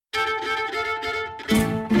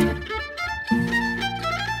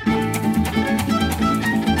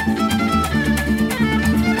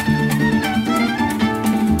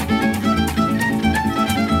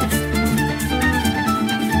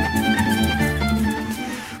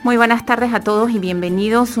Muy buenas tardes a todos y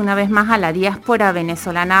bienvenidos una vez más a la Diaspora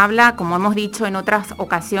Venezolana Habla. Como hemos dicho en otras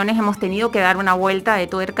ocasiones, hemos tenido que dar una vuelta de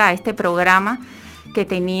tuerca a este programa que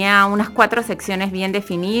tenía unas 4 secciones bien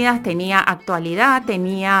definidas. Tenía actualidad,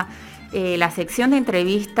 tenía la sección de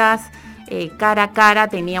entrevistas cara a cara,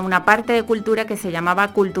 tenía una parte de cultura que se llamaba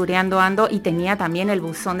Cultureando Ando y tenía también el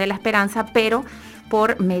buzón de la esperanza, pero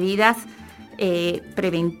por medidas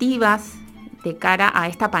preventivas de cara a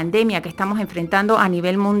esta pandemia que estamos enfrentando a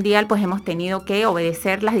nivel mundial, pues hemos tenido que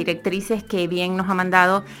obedecer las directrices que bien nos ha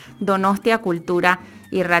mandado Donostia, Cultura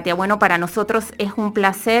y Ratia. Bueno, para nosotros es un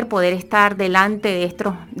placer poder estar delante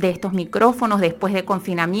de estos micrófonos después de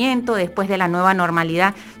confinamiento, después de la nueva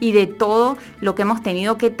normalidad y de todo lo que hemos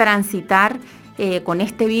tenido que transitar con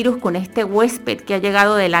este virus, con este huésped que ha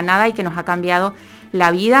llegado de la nada y que nos ha cambiado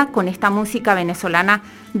la vida. Con esta música venezolana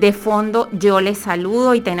de fondo yo les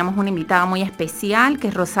saludo y tenemos una invitada muy especial que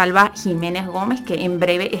es Rosalba Jiménez Gómez, que en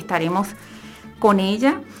breve estaremos con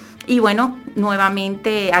ella. Y bueno,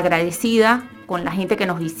 nuevamente agradecida con la gente que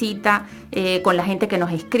nos visita, con la gente que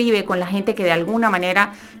nos escribe, con la gente que de alguna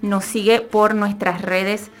manera nos sigue por nuestras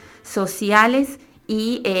redes sociales.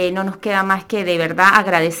 Y no nos queda más que de verdad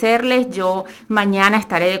agradecerles. Yo mañana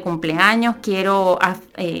estaré de cumpleaños. Quiero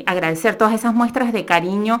agradecer todas esas muestras de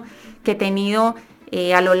cariño que he tenido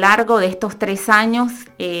a lo largo de estos 3 años.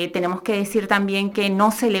 Tenemos que decir también que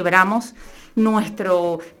no celebramos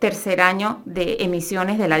nuestro 3er año de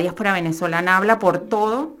emisiones de la Diaspora Venezolana Habla por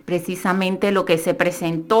todo. Precisamente lo que se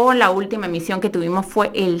presentó, la última emisión que tuvimos fue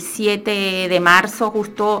el 7 de marzo,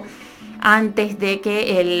 justo antes de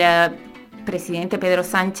que el presidente Pedro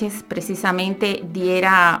Sánchez precisamente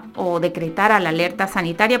diera o decretara la alerta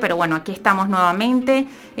sanitaria, pero bueno, aquí estamos nuevamente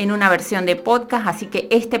en una versión de podcast, así que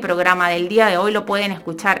este programa del día de hoy lo pueden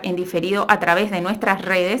escuchar en diferido a través de nuestras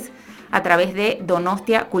redes, a través de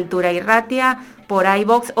Donostia, Cultura y Ratia, por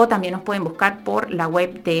iVoox, o también nos pueden buscar por la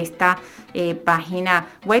web de esta página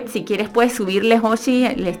web. Si quieres puedes subirle, Hoshi,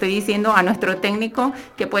 le estoy diciendo a nuestro técnico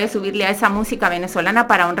que puede subirle a esa música venezolana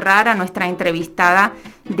para honrar a nuestra entrevistada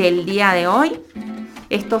del día de hoy.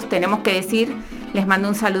 Estos tenemos que decir, les mando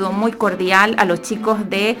un saludo muy cordial a los chicos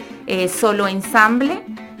de Solo Ensamble,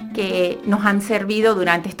 que nos han servido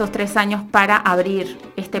durante estos 3 años para abrir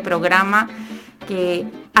este programa que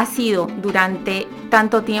ha sido durante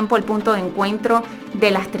tanto tiempo el punto de encuentro de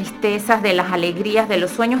las tristezas, de las alegrías, de los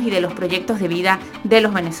sueños y de los proyectos de vida de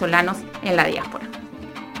los venezolanos en la diáspora.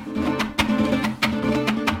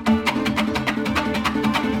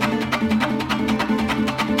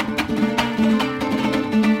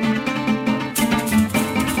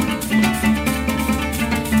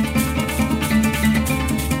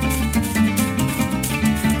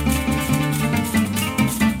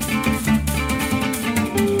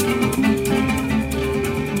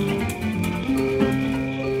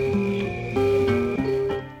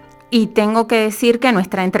 Y tengo que decir que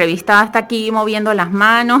nuestra entrevistada está aquí moviendo las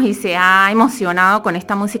manos y se ha emocionado con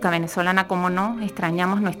esta música venezolana, como no.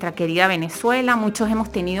 Extrañamos nuestra querida Venezuela. Muchos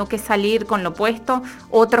hemos tenido que salir con lo opuesto,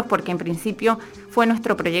 otros porque en principio fue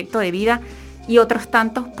nuestro proyecto de vida y otros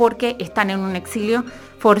tantos porque están en un exilio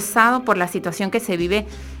forzado por la situación que se vive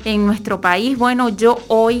en nuestro país. Bueno, yo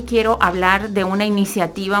hoy quiero hablar de una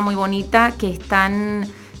iniciativa muy bonita que están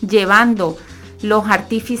llevando los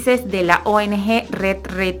artífices de la ONG Red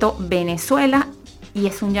Reto Venezuela, y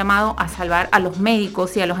es un llamado a salvar a los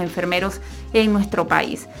médicos y a los enfermeros en nuestro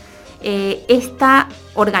país. Esta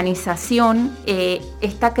organización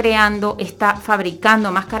está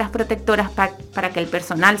fabricando máscaras protectoras para que el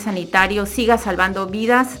personal sanitario siga salvando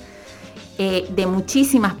vidas de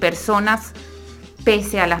muchísimas personas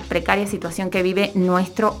pese a la precaria situación que vive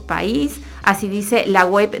nuestro país. Así dice la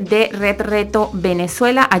web de Red Reto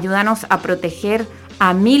Venezuela: ayúdanos a proteger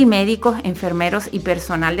a 1000 médicos, enfermeros y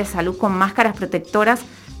personal de salud con máscaras protectoras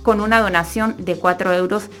con una donación de 4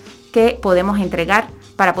 euros que podemos entregar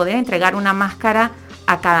para poder entregar una máscara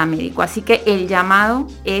a cada médico. Así que el llamado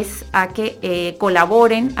es a que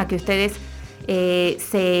colaboren, a que ustedes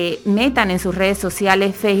se metan en sus redes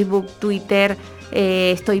sociales, Facebook, Twitter.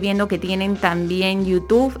 Estoy viendo que tienen también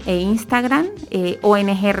YouTube e Instagram,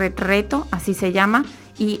 ONG Red Reto, así se llama,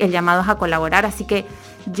 y el llamado es a colaborar. Así que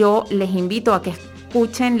yo les invito a que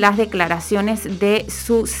escuchen las declaraciones de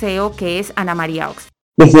su CEO, que es Ana María Ox.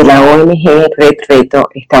 Desde la ONG Red Reto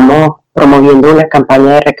estamos promoviendo una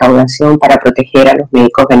campaña de recaudación para proteger a los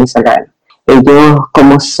médicos venezolanos. Ellos,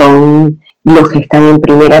 como son los que están en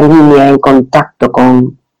primera línea en contacto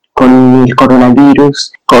con el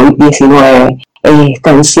coronavirus COVID-19,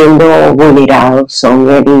 están siendo vulnerados, son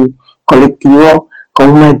el colectivo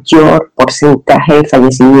con mayor porcentaje de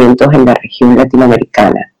fallecimientos en la región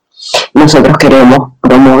latinoamericana. Y nosotros queremos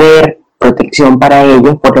promover protección para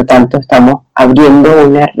ellos, por lo tanto estamos abriendo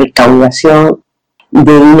una recaudación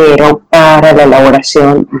de dinero para la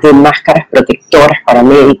elaboración de máscaras protectoras para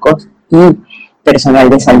médicos y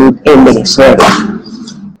personal de salud en Venezuela.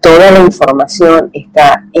 Toda la información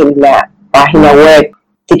está en la página web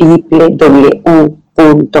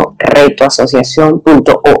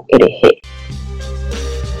www.retoasociacion.org.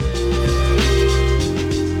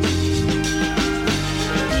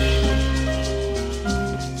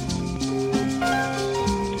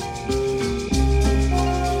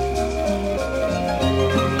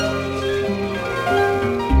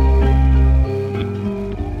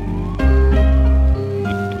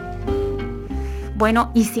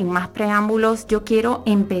 Bueno, y sin más preámbulos, yo quiero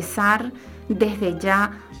empezar desde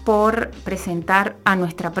ya por presentar a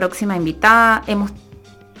nuestra próxima invitada. Hemos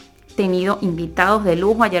tenido invitados de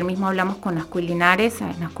lujo. Ayer mismo hablamos con Nascuil Linares.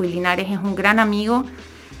 Nascuil Linares es un gran amigo,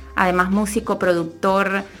 además músico,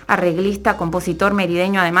 productor, arreglista, compositor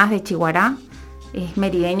merideño, además de Chihuahua. Es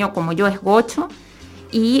merideño como yo, es gocho.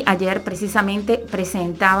 Y ayer precisamente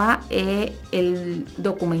presentaba el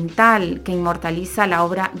documental que inmortaliza la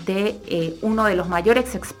obra de uno de los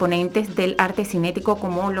mayores exponentes del arte cinético,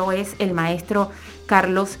 como lo es el maestro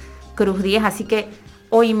Carlos Cruz Díez. Así que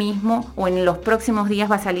hoy mismo o en los próximos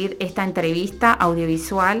días va a salir esta entrevista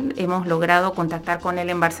audiovisual. Hemos logrado contactar con él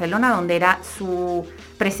en Barcelona, donde era su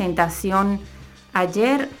presentación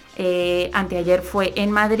ayer. Anteayer fue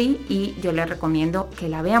en Madrid y yo les recomiendo que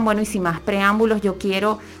la vean. Bueno, y sin más preámbulos, yo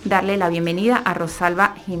quiero darle la bienvenida a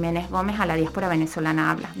Rosalba Jiménez Gómez a la Diaspora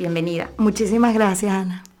Venezolana Habla. Bienvenida. Muchísimas gracias,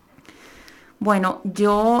 Ana. Bueno,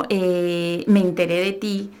 yo me enteré de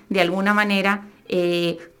ti de alguna manera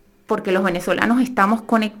porque los venezolanos estamos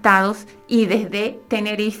conectados y desde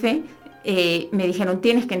Tenerife me dijeron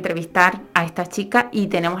tienes que entrevistar a esta chica y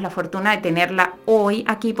tenemos la fortuna de tenerla hoy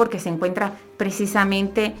aquí porque se encuentra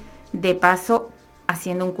precisamente de paso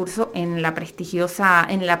haciendo un curso en la prestigiosa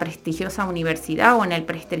universidad o en el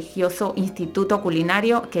prestigioso instituto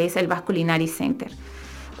culinario que es el Basque Culinary Center.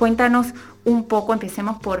 Cuéntanos un poco,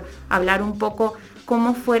 empecemos por hablar un poco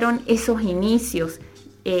cómo fueron esos inicios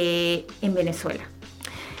en Venezuela.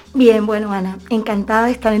 Bien, bueno, Ana, encantada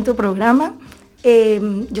de estar en tu programa.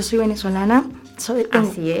 Yo soy venezolana,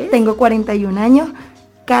 Así es. Tengo 41 años,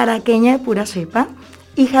 caraqueña de pura cepa,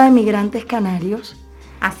 hija de migrantes canarios.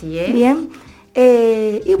 Así es. Bien,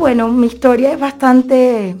 y bueno, mi historia es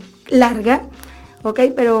bastante larga, ¿ok?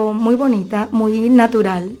 Pero muy bonita, muy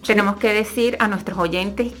natural. Tenemos que decir a nuestros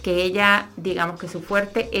oyentes que ella, digamos que su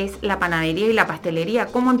fuerte es la panadería y la pastelería.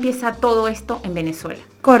 ¿Cómo empieza todo esto en Venezuela?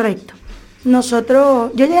 Correcto.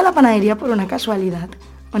 Yo llegué a la panadería por una casualidad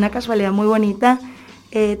muy bonita.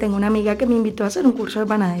 Tengo una amiga que me invitó a hacer un curso de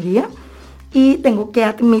panadería y tengo que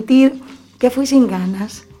admitir que fui sin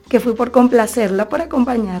ganas, que fui por complacerla, por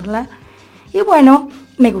acompañarla. Y bueno,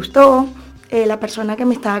 me gustó. La persona que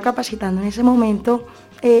me estaba capacitando en ese momento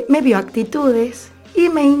me vio actitudes y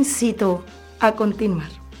me incitó a continuar.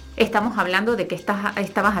 Estamos hablando de que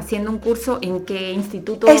estabas haciendo un curso, ¿en qué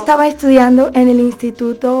instituto? Estaba estudiando en el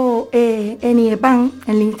instituto, en IEPAN,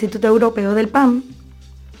 en el Instituto Europeo del Pan,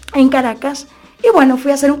 en Caracas, y bueno,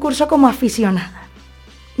 fui a hacer un curso como aficionada.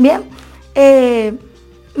 Bien,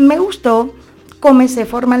 me gustó, comencé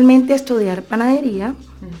formalmente a estudiar panadería,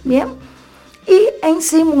 bien, y en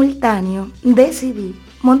simultáneo decidí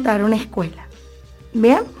montar una escuela,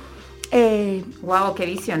 bien. ¡Wow! ¡Qué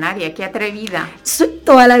visionaria! ¡Qué atrevida!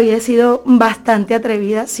 Toda la vida he sido bastante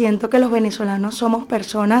atrevida. Siento que los venezolanos somos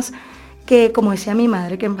personas que, como decía mi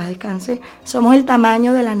madre, que en paz descanse, somos el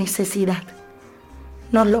tamaño de la necesidad.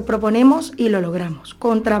 Nos lo proponemos y lo logramos,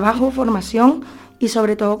 con trabajo, formación y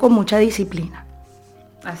sobre todo con mucha disciplina.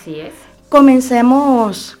 Así es.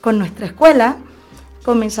 Comencemos con nuestra escuela,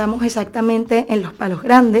 comenzamos exactamente en Los Palos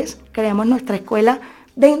Grandes, creamos nuestra escuela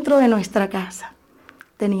dentro de nuestra casa.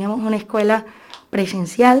 Teníamos una escuela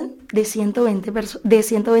presencial de 120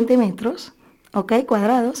 metros,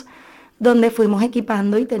 cuadrados, donde fuimos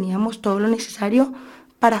equipando y teníamos todo lo necesario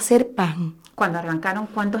para hacer pan. Cuando arrancaron,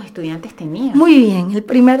 ¿cuántos estudiantes tenían? Muy bien, el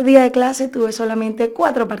primer día de clase tuve solamente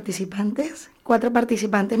 4 participantes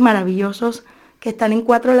maravillosos que están en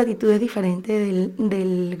 4 latitudes diferentes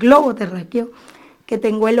del globo terráqueo, que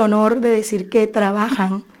tengo el honor de decir que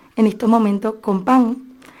trabajan en estos momentos con pan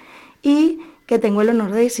y que tengo el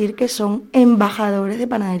honor de decir que son embajadores de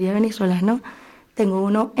panadería venezolano. Tengo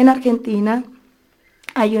uno en Argentina,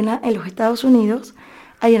 hay una en los Estados Unidos,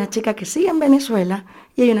 hay una chica que sigue en Venezuela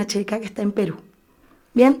y hay una chica que está en Perú.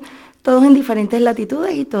 Bien, todos en diferentes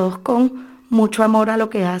latitudes y todos con mucho amor a lo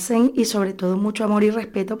que hacen y sobre todo mucho amor y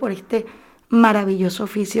respeto por este maravilloso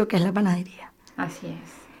oficio que es la panadería. Así es.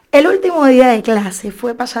 El último día de clase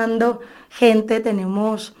fue pasando gente,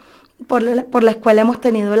 por la escuela hemos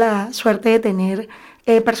tenido la suerte de tener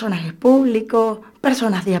personajes públicos,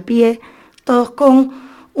 personas de a pie, todos con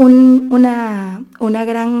una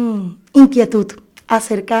gran inquietud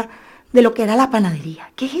acerca de lo que era la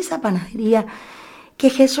panadería. ¿Qué es esa panadería? ¿Qué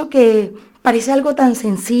es eso que parece algo tan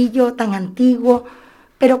sencillo, tan antiguo,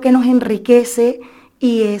 pero que nos enriquece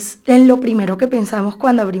y es en lo primero que pensamos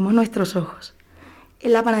cuando abrimos nuestros ojos?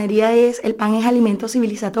 La panadería el pan es alimento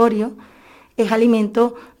civilizatorio, es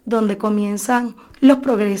alimento donde comienzan los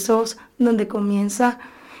progresos, donde comienza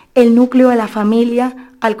el núcleo de la familia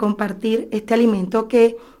al compartir este alimento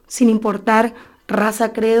que, sin importar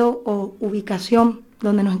raza, credo o ubicación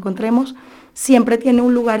donde nos encontremos, siempre tiene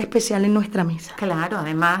un lugar especial en nuestra mesa. Claro,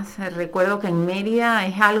 además recuerdo que en Mérida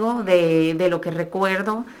es algo de lo que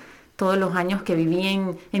recuerdo todos los años que viví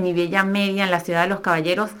en mi bella Mérida, en la ciudad de los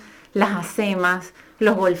caballeros, las acemas,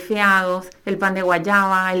 los golfeados, el pan de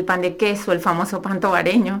guayaba, el pan de queso, el famoso pan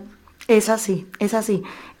tobareño. Es así, es así.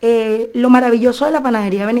 Lo maravilloso de la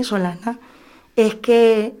panadería venezolana es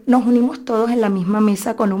que nos unimos todos en la misma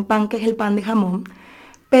mesa con un pan que es el pan de jamón,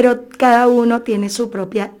 pero cada uno tiene su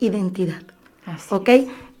propia identidad. ¿Ok?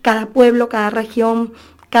 Cada pueblo, cada región,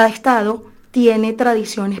 cada estado tiene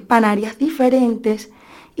tradiciones panarias diferentes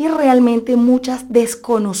y realmente muchas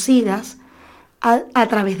desconocidas a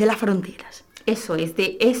través de las fronteras. Eso es,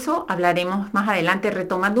 de eso hablaremos más adelante,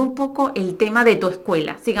 retomando un poco el tema de tu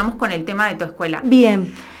escuela. Sigamos con el tema de tu escuela.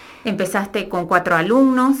 Bien. Empezaste con 4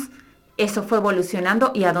 alumnos, eso fue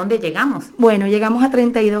evolucionando, ¿y a dónde llegamos? Bueno, llegamos a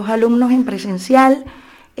 32 alumnos en presencial,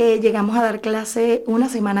 llegamos a dar clase una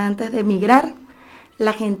semana antes de emigrar,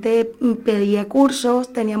 la gente pedía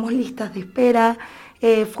cursos, teníamos listas de espera,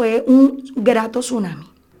 fue un grato tsunami,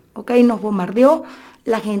 ¿ok? Nos bombardeó,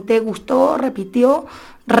 la gente gustó, repitió,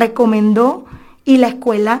 recomendó y la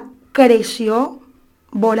escuela creció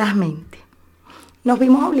vorazmente. Nos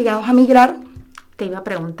vimos obligados a migrar. Te iba a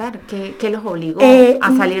preguntar, ¿qué los obligó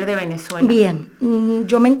a salir de Venezuela? Bien,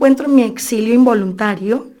 yo me encuentro en mi exilio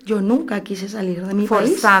involuntario, yo nunca quise salir de mi país.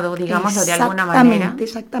 Forzado, digámoslo de alguna manera.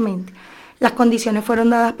 Exactamente. Las condiciones fueron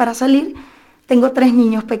dadas para salir. Tengo 3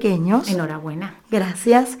 niños pequeños. Enhorabuena.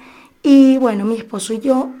 Gracias. Y bueno, mi esposo y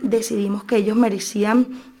yo decidimos que ellos merecían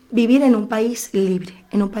vivir en un país libre,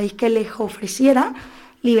 en un país que les ofreciera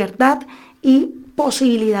libertad y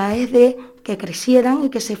posibilidades de que crecieran y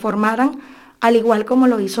que se formaran, al igual como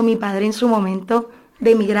lo hizo mi padre en su momento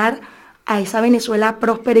de emigrar a esa Venezuela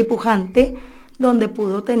próspera y pujante, donde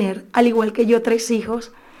pudo tener, al igual que yo, 3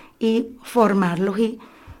 hijos y formarlos y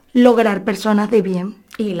lograr personas de bien.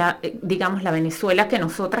 Y digamos la Venezuela que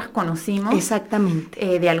nosotras conocimos.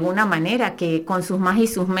 Exactamente. De alguna manera, que con sus más y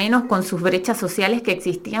sus menos, con sus brechas sociales que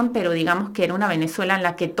existían, pero digamos que era una Venezuela en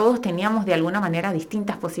la que todos teníamos de alguna manera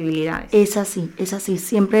distintas posibilidades. Es así, es así.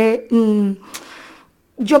 Siempre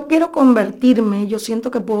yo yo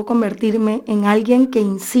siento que puedo convertirme en alguien que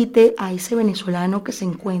incite a ese venezolano que se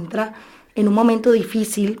encuentra en un momento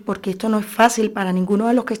difícil, porque esto no es fácil para ninguno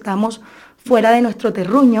de los que estamos fuera de nuestro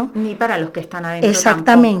terruño. Ni para los que están adentro.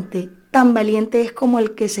 Exactamente. Tampoco. Tan valiente es como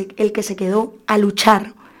el que se quedó a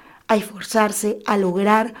luchar, a esforzarse, a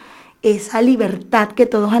lograr esa libertad que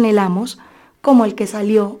todos anhelamos, como el que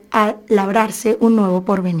salió a labrarse un nuevo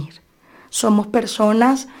porvenir. Somos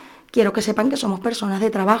personas, quiero que sepan que somos personas de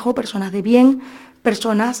trabajo, personas de bien,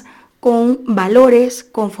 personas con valores,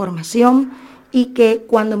 con formación, y que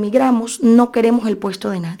cuando migramos no queremos el puesto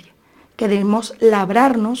de nadie. Queremos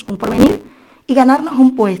labrarnos un porvenir y ganarnos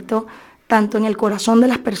un puesto tanto en el corazón de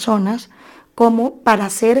las personas como para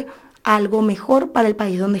hacer algo mejor para el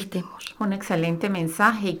país donde estemos. Un excelente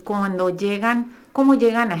mensaje. Y cuando llegan, ¿cómo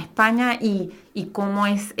llegan a España y cómo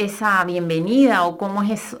es esa bienvenida o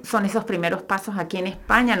son esos primeros pasos aquí en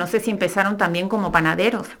España? No sé si empezaron también como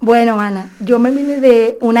panaderos. Bueno, Ana, yo me vine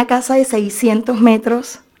de una casa de 600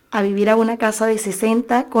 metros a vivir a una casa de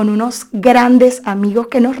 60 con unos grandes amigos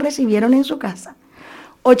que nos recibieron en su casa.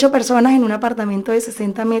 8 personas en un apartamento de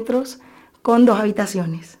 60 metros con 2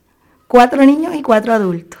 habitaciones. 4 niños y 4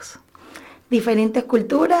 adultos. Diferentes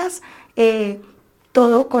culturas,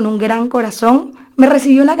 todo con un gran corazón. Me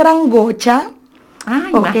recibió una gran gocha.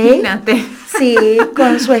 Imagínate. Sí,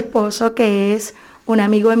 con su esposo, que es un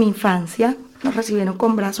amigo de mi infancia. Nos recibieron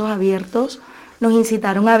con brazos abiertos, nos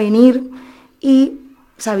incitaron a venir y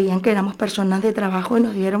sabían que éramos personas de trabajo y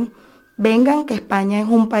nos dijeron, vengan, que España es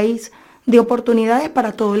un país de oportunidades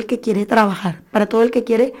para todo el que quiere trabajar, para todo el que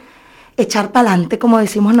quiere echar para adelante, como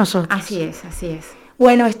decimos nosotros. Así es, así es.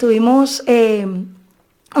 Bueno, estuvimos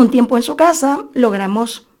un tiempo en su casa,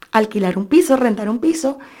 logramos alquilar un piso, rentar un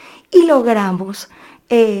piso y logramos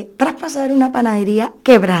traspasar una panadería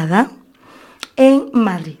quebrada en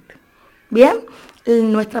Madrid. Bien,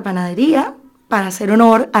 nuestra panadería, para hacer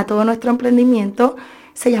honor a todo nuestro emprendimiento,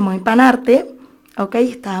 se llamó Enpanarte. Ok,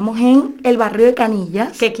 estábamos en el barrio de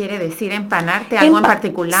Canillas. ¿Qué quiere decir empanarte? ¿Algo en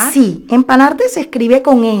particular? Sí, Empanarte se escribe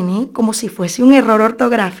con N, como si fuese un error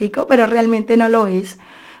ortográfico, pero realmente no lo es,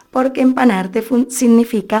 porque Empanarte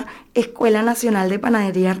significa Escuela Nacional de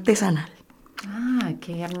Panadería Artesanal. Ah,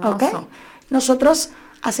 qué hermoso. ¿Okay? Nosotros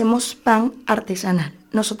hacemos pan artesanal.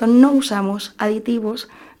 Nosotros no usamos aditivos,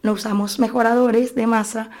 no usamos mejoradores de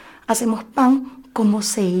masa, hacemos pan como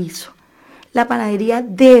se hizo. La panadería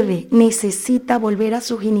necesita volver a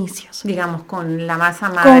sus inicios. Digamos, con la masa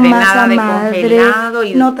madre, nada de congelado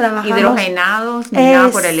y no trabajamos hidrogenados, ni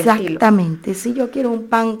nada por el estilo. Exactamente. Si yo quiero un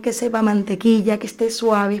pan que sepa mantequilla, que esté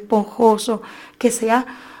suave, esponjoso, que sea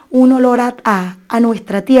un olor a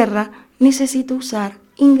nuestra tierra, necesito usar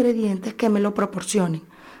ingredientes que me lo proporcionen.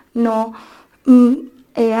 No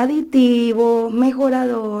aditivos,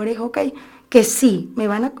 mejoradores, ok, que sí, me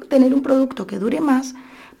van a tener un producto que dure más,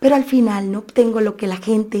 pero al final no obtengo lo que la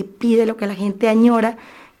gente pide, lo que la gente añora,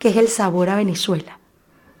 que es el sabor a Venezuela,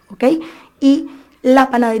 ¿ok? Y la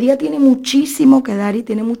panadería tiene muchísimo que dar y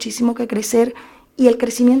tiene muchísimo que crecer, y el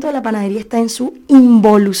crecimiento de la panadería está en su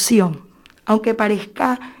involución. Aunque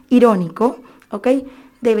parezca irónico, ¿ok?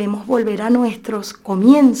 Debemos volver a nuestros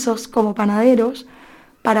comienzos como panaderos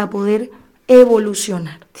para poder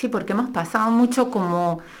evolucionar. Sí, porque hemos pasado mucho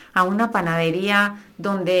como a una panadería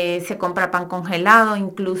donde se compra pan congelado,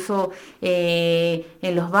 incluso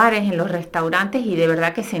en los bares, en los restaurantes, y de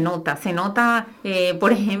verdad que se nota,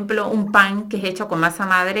 por ejemplo, un pan que es hecho con masa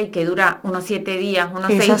madre y que dura unos 7 días,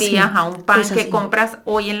 unos 6 días, a un pan que compras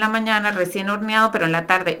hoy en la mañana recién horneado, pero en la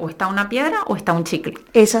tarde o está una piedra o está un chicle.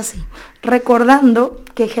 Es así, recordando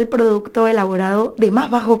que es el producto elaborado de más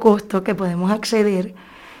bajo costo que podemos acceder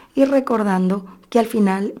y recordando que al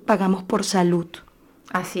final pagamos por salud.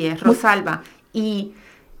 Así es, Rosalba. Y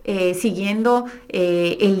siguiendo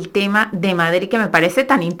el tema de Madrid, que me parece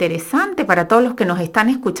tan interesante para todos los que nos están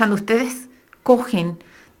escuchando, ustedes cogen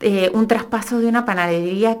un traspaso de una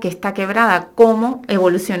panadería que está quebrada. ¿Cómo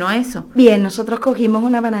evolucionó eso? Bien, nosotros cogimos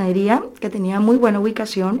una panadería que tenía muy buena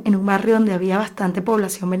ubicación en un barrio donde había bastante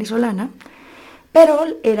población venezolana, pero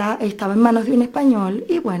estaba en manos de un español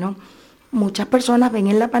y bueno, muchas personas ven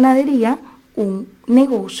en la panadería un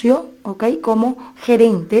negocio, ¿ok? Como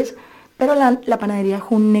gerentes, pero la panadería es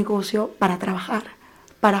un negocio para trabajar,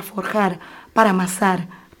 para forjar, para amasar,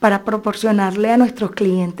 para proporcionarle a nuestros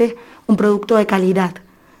clientes un producto de calidad.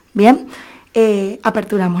 Bien,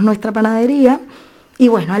 aperturamos nuestra panadería y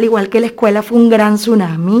bueno, al igual que la escuela fue un gran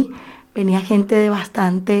tsunami, venía gente de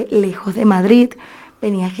bastante lejos de Madrid,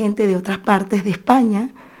 venía gente de otras partes de España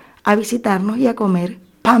a visitarnos y a comer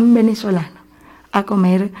pan venezolano, a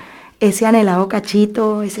comer ese anhelado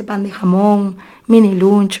cachito, ese pan de jamón, mini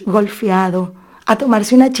lunch, golfeado, a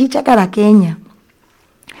tomarse una chicha caraqueña,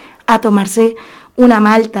 a tomarse una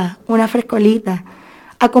malta, una frescolita,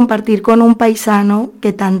 a compartir con un paisano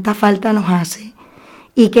que tanta falta nos hace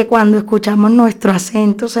y que cuando escuchamos nuestro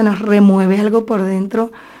acento se nos remueve algo por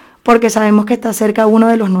dentro porque sabemos que está cerca uno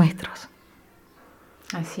de los nuestros.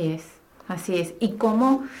 Así es. Así es.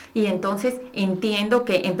 Y entonces entiendo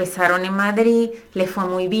que empezaron en Madrid, les fue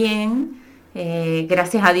muy bien,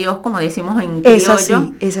 gracias a Dios, como decimos en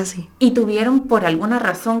criollo. Es así. Y tuvieron por alguna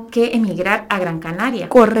razón que emigrar a Gran Canaria.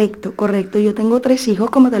 Correcto. Yo tengo 3 hijos,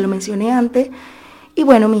 como te lo mencioné antes. Y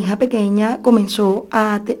bueno, mi hija pequeña comenzó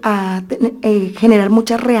a generar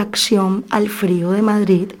mucha reacción al frío de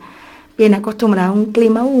Madrid. Viene acostumbrada a un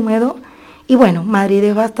clima húmedo. Y bueno, Madrid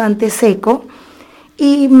es bastante seco.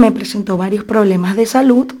 Y me presentó varios problemas de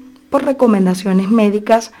salud por recomendaciones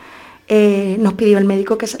médicas. Nos pidió el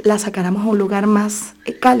médico que la sacáramos a un lugar más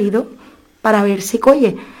cálido para ver si,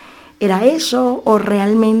 oye, era eso o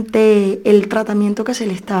realmente el tratamiento que se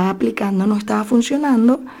le estaba aplicando no estaba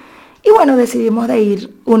funcionando. Y bueno, decidimos de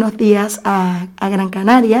ir unos días a Gran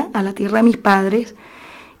Canaria, a la tierra de mis padres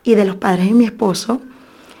y de los padres de mi esposo.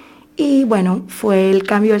 Y bueno, fue el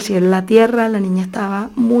cambio del cielo a la tierra, la niña estaba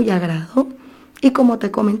muy al grado. Y como te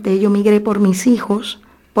comenté, yo migré por mis hijos,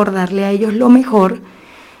 por darle a ellos lo mejor.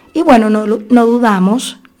 Y bueno, no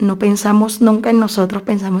dudamos, no pensamos nunca en nosotros,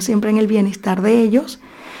 pensamos siempre en el bienestar de ellos.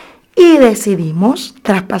 Y decidimos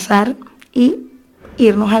traspasar y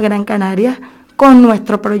irnos a Gran Canaria con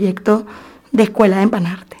nuestro proyecto de escuela de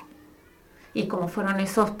Empanarte. ¿Y cómo fueron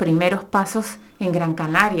esos primeros pasos en Gran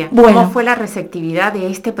Canaria? Bueno, ¿cómo fue la receptividad de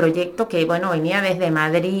este proyecto que, bueno, venía desde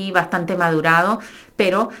Madrid, bastante madurado,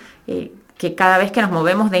 pero que cada vez que nos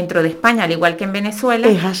movemos dentro de España, al igual que en Venezuela,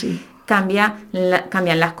 es así.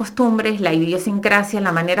 cambian las costumbres, la idiosincrasia,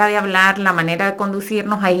 la manera de hablar, la manera de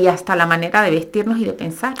conducirnos, ahí hasta la manera de vestirnos y de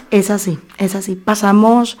pensar. Es así, es así.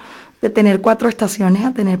 Pasamos de tener 4 estaciones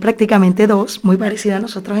a tener prácticamente 2, muy parecida a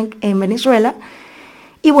nosotros en Venezuela.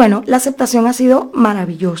 Y bueno, la aceptación ha sido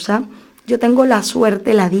maravillosa. Yo tengo la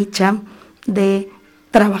suerte, la dicha de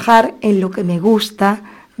trabajar en lo que me gusta,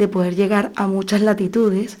 de poder llegar a muchas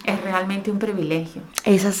latitudes. Es realmente un privilegio.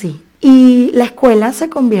 Es así. Y la escuela se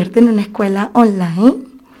convierte en una escuela online,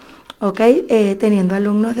 ¿ok? Teniendo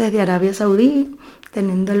alumnos desde Arabia Saudí,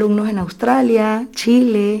 teniendo alumnos en Australia,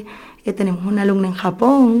 Chile, tenemos un alumno en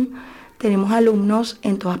Japón, tenemos alumnos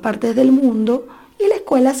en todas partes del mundo y la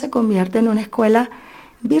escuela se convierte en una escuela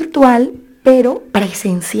virtual, pero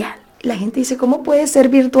presencial. La gente dice, ¿cómo puede ser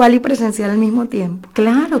virtual y presencial al mismo tiempo?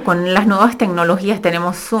 Claro, con las nuevas tecnologías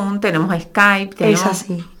tenemos Zoom, tenemos Skype, tenemos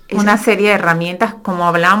una serie de herramientas, como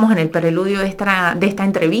hablábamos en el preludio de esta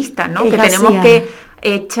entrevista, ¿no? Que tenemos que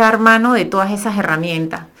echar mano de todas esas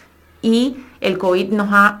herramientas. Y el COVID nos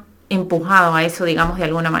ha empujado a eso, digamos, de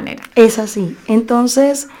alguna manera. Es así.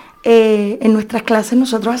 Entonces, en nuestras clases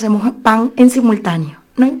nosotros hacemos pan en simultáneo.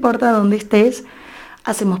 No importa dónde estés,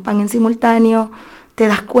 hacemos pan en simultáneo. Te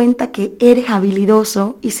das cuenta que eres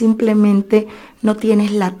habilidoso y simplemente no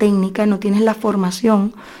tienes la técnica, no tienes la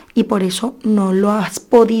formación y por eso no lo has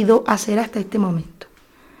podido hacer hasta este momento.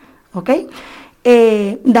 ¿Ok?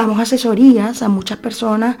 Damos asesorías a muchas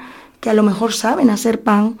personas que a lo mejor saben hacer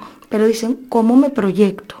pan, pero dicen, ¿cómo me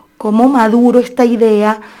proyecto? ¿Cómo maduro esta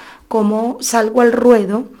idea? ¿Cómo salgo al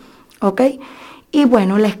ruedo? ¿Ok? Y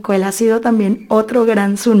bueno, la escuela ha sido también otro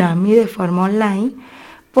gran tsunami de forma online,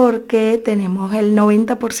 porque tenemos el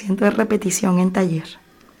 90% de repetición en taller.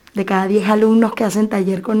 De cada 10 alumnos que hacen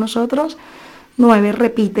taller con nosotros, 9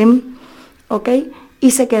 repiten, ¿ok?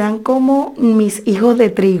 Y se quedan como mis hijos de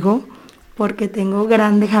trigo, porque tengo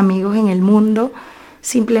grandes amigos en el mundo.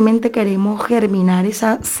 Simplemente queremos germinar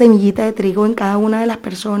esa semillita de trigo en cada una de las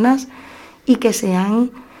personas y que sean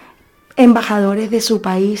embajadores de su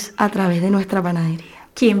país a través de nuestra panadería.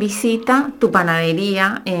 Quien visita tu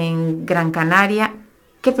panadería en Gran Canaria,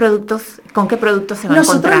 ¿con qué productos se va a encontrar?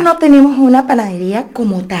 Nosotros no tenemos una panadería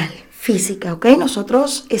como tal, física, ¿ok?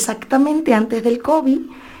 Nosotros exactamente antes del COVID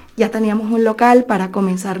ya teníamos un local para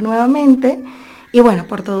comenzar nuevamente y bueno,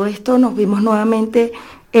 por todo esto nos vimos nuevamente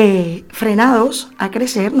frenados a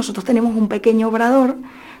crecer. Nosotros tenemos un pequeño obrador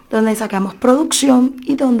donde sacamos producción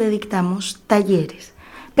y donde dictamos talleres,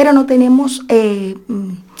 pero no tenemos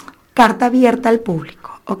carta abierta al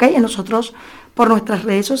público, ¿ok? Y nosotros por nuestras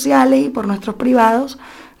redes sociales y por nuestros privados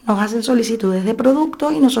nos hacen solicitudes de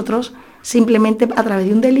productos y nosotros simplemente a través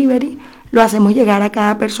de un delivery lo hacemos llegar a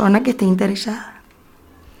cada persona que esté interesada.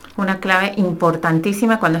 Una clave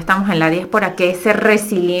importantísima cuando estamos en la diáspora, que es ser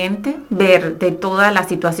resiliente, ver de todas las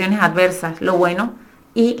situaciones adversas lo bueno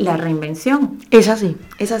y la reinvención. Es así,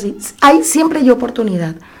 es así. Siempre hay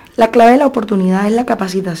oportunidad. La clave de la oportunidad es la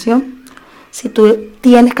capacitación. Si tú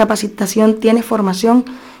tienes capacitación, tienes formación,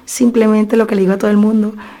 simplemente lo que le digo a todo el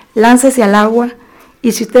mundo, láncese al agua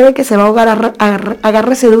y si usted ve que se va a ahogar,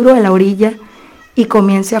 agárrese duro de la orilla y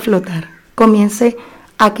comience a flotar, comience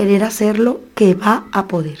a querer hacerlo, que va a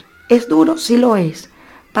poder. ¿Es duro? Sí lo es.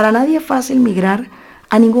 Para nadie es fácil migrar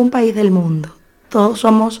a ningún país del mundo. Todos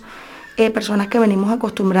somos personas que venimos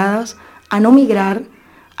acostumbradas a no migrar,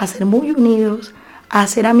 a ser muy unidos, a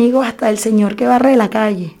ser amigos hasta el señor que barre la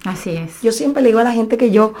calle. Así es. Yo siempre le digo a la gente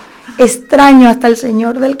que yo extraño hasta el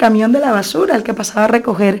señor del camión de la basura, el que pasaba a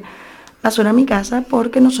recoger basura a mi casa,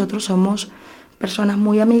 porque nosotros somos personas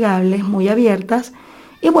muy amigables, muy abiertas,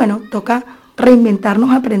 y bueno, toca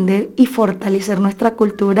reinventarnos, aprender y fortalecer nuestra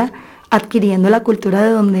cultura, adquiriendo la cultura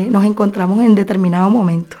de donde nos encontramos en determinado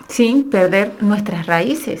momento. Sin perder nuestras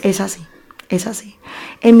raíces. Es así, es así.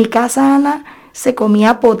 En mi casa, Ana, se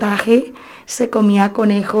comía potaje, se comía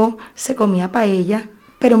conejo, se comía paella,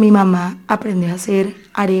 pero mi mamá aprendió a hacer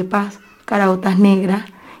arepas, caraotas negras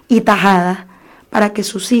y tajadas para que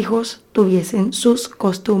sus hijos tuviesen sus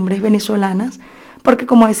costumbres venezolanas, porque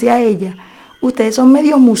como decía ella, ustedes son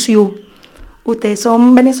medio musiú, ustedes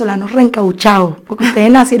son venezolanos reencauchados, porque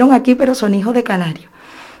ustedes nacieron aquí pero son hijos de canarios,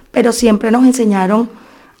 pero siempre nos enseñaron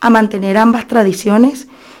a mantener ambas tradiciones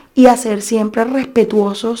y a ser siempre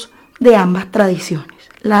respetuosos de ambas tradiciones.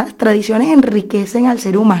 Las tradiciones enriquecen al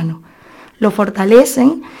ser humano, lo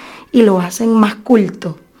fortalecen y lo hacen más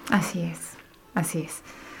culto. Así es, así es.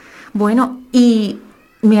 Bueno, y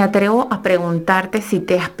me atrevo a preguntarte si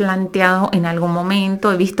te has planteado en algún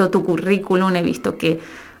momento, he visto tu currículum, he visto que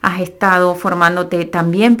has estado formándote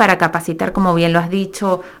también para capacitar, como bien lo has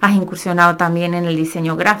dicho, has incursionado también en el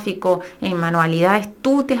diseño gráfico, en manualidades.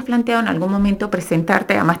 ¿Tú te has planteado en algún momento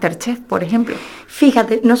presentarte a MasterChef, por ejemplo?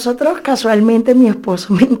 Fíjate, nosotros casualmente mi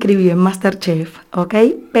esposo me inscribió en MasterChef, ¿ok?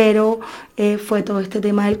 Pero fue todo este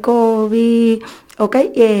tema del COVID, ¿ok?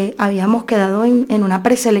 Habíamos quedado en una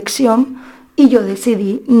preselección y yo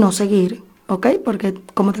decidí no seguir, ¿ok? Porque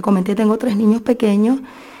como te comenté, tengo 3 niños pequeños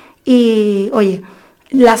y, oye,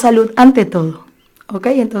 la salud ante todo, ¿ok?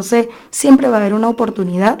 Entonces siempre va a haber una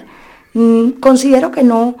oportunidad. Considero que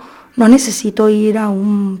no necesito ir a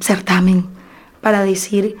un certamen para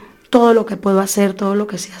decir todo lo que puedo hacer, todo lo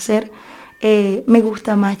que sé hacer. Me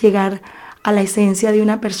gusta más llegar a la esencia de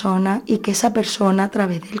una persona y que esa persona, a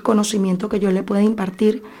través del conocimiento que yo le pueda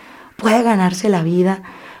impartir, pueda ganarse la vida,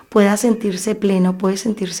 pueda sentirse pleno, pueda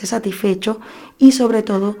sentirse satisfecho y sobre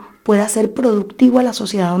todo pueda ser productivo a la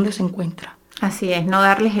sociedad donde se encuentra. Así es, no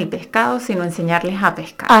darles el pescado, sino enseñarles a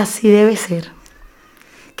pescar. Así debe ser.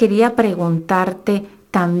 Quería preguntarte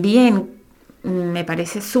también, me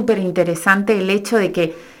parece súper interesante el hecho de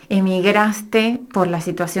que emigraste por la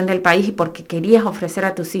situación del país y porque querías ofrecer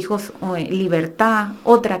a tus hijos libertad,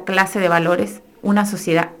 otra clase de valores, una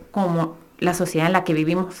sociedad como la sociedad en la que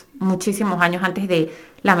vivimos muchísimos años antes de,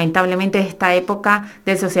 lamentablemente, de esta época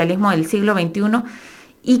del socialismo del siglo XXI.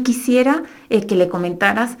 Y quisiera que le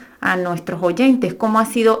comentaras a nuestros oyentes cómo ha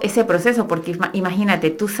sido ese proceso, porque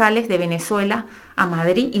imagínate, tú sales de Venezuela a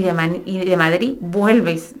Madrid y de Madrid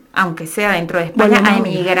vuelves, aunque sea dentro de España, a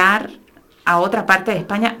emigrar a otra parte de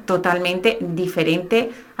España totalmente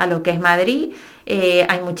diferente a lo que es Madrid.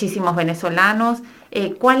 Hay muchísimos venezolanos.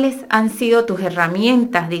 ¿Cuáles han sido tus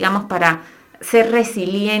herramientas, digamos, para ser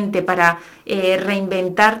resiliente, para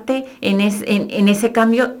reinventarte en ese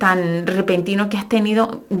cambio tan repentino que has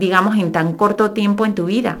tenido, digamos, en tan corto tiempo en tu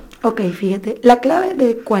vida? Ok, fíjate, la clave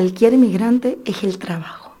de cualquier inmigrante es el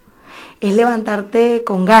trabajo. Es levantarte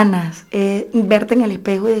con ganas, verte en el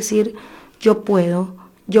espejo y decir, yo puedo,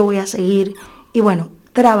 yo voy a seguir. Y bueno,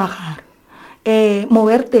 trabajar,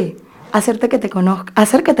 moverte, hacer que te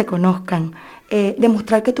conozcan,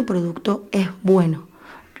 demostrar que tu producto es bueno,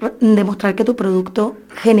 demostrar que tu producto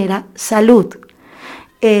genera salud.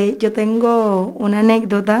 Yo tengo una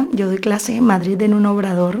anécdota, yo doy clases en Madrid en un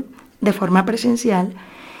obrador de forma presencial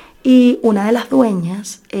y una de las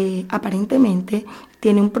dueñas aparentemente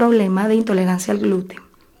tiene un problema de intolerancia al gluten,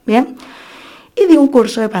 ¿bien? Y di un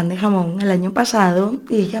curso de pan de jamón el año pasado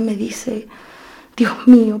y ella me dice, Dios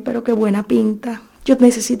mío, pero qué buena pinta, yo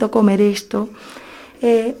necesito comer esto,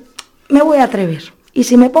 me voy a atrever. Y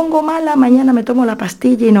si me pongo mala, mañana me tomo la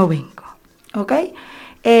pastilla y no vengo, ¿ok?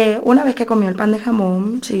 Una vez que comió el pan de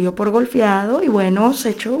jamón, siguió por golfeado y bueno, se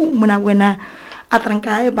echó una buena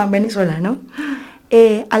atrancada de pan venezolano.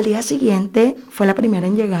 Al día siguiente fue la primera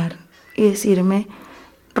en llegar y decirme,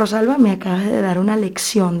 Rosalba, me acabas de dar una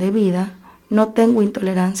lección de vida, no tengo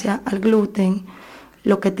intolerancia al gluten,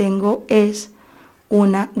 lo que tengo es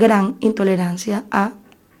una gran intolerancia a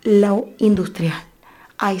lo industrial,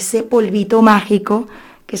 a ese polvito mágico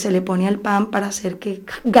que se le pone al pan para hacer que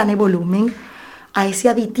gane volumen, a ese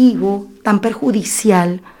aditivo tan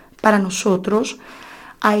perjudicial para nosotros,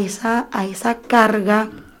 a esa carga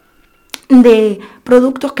de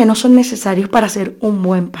productos que no son necesarios para hacer un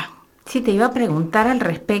buen pan. Sí, te iba a preguntar al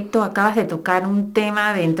respecto, acabas de tocar un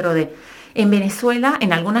tema dentro de... En Venezuela,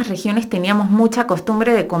 en algunas regiones teníamos mucha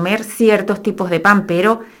costumbre de comer ciertos tipos de pan,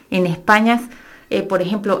 pero en España, por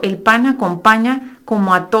ejemplo, el pan acompaña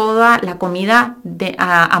como a toda la comida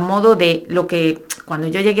a modo de lo que cuando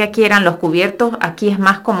yo llegué aquí eran los cubiertos. Aquí es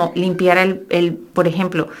más como limpiar por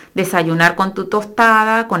ejemplo, desayunar con tu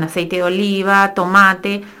tostada, con aceite de oliva,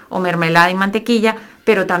 tomate o mermelada y mantequilla,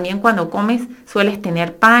 pero también cuando comes sueles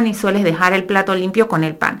tener pan y sueles dejar el plato limpio con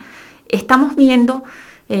el pan. Estamos viendo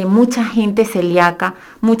mucha gente celíaca,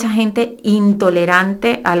 mucha gente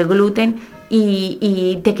intolerante al gluten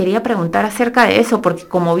y te quería preguntar acerca de eso, porque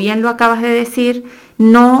como bien lo acabas de decir,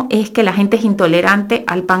 no es que la gente es intolerante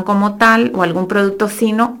al pan como tal o algún producto,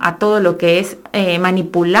 sino a todo lo que es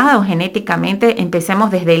manipulado genéticamente. Empecemos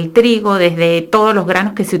desde el trigo, desde todos los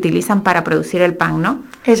granos que se utilizan para producir el pan, ¿no?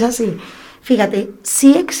 Es así. Fíjate,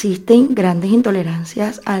 sí existen grandes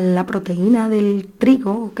intolerancias a la proteína del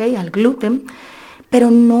trigo, ¿okay? Al gluten, pero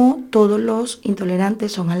no todos los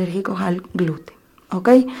intolerantes son alérgicos al gluten, ¿ok?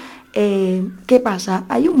 ¿Qué pasa?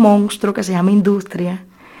 Hay un monstruo que se llama industria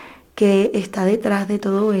que está detrás de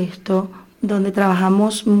todo esto, donde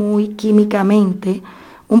trabajamos muy químicamente,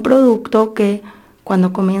 un producto que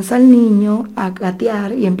cuando comienza el niño a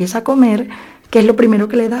gatear y empieza a comer, ¿qué es lo primero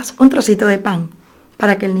que le das? Un trocito de pan,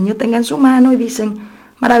 para que el niño tenga en su mano y dicen,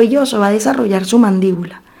 maravilloso, va a desarrollar su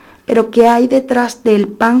mandíbula. pero ¿qué hay detrás del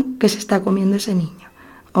pan que se está comiendo ese niño?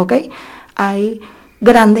 ¿Ok? Hay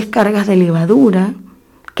grandes cargas de levadura,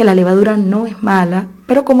 que la levadura no es mala,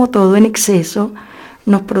 pero como todo en exceso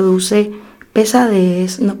nos produce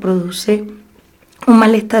pesadez, nos produce un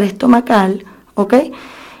malestar estomacal, ¿ok?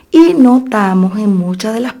 Y notamos en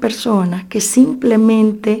muchas de las personas que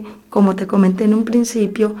simplemente, como te comenté en un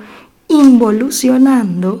principio,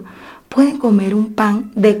 involucionando, pueden comer un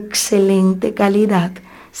pan de excelente calidad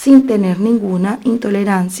sin tener ninguna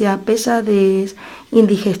intolerancia, pesadez,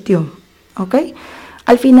 indigestión, ¿ok?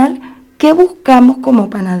 Al final, ¿qué buscamos como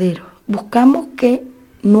panaderos? Buscamos que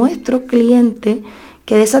nuestro cliente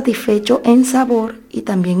quede satisfecho en sabor y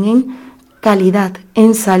también en calidad,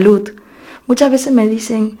 en salud. Muchas veces me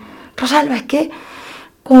dicen, Rosalba, es que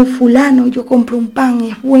con fulano yo compro un pan,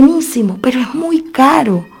 es buenísimo, pero es muy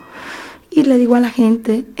caro. Y le digo a la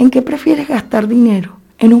gente, ¿en qué prefieres gastar dinero?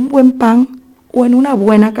 ¿En un buen pan o en una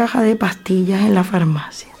buena caja de pastillas en la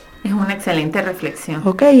farmacia? Es una excelente reflexión.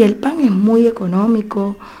 Ok, el pan es muy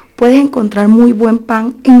económico, puedes encontrar muy buen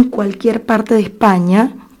pan en cualquier parte de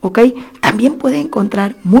España, ok. También puedes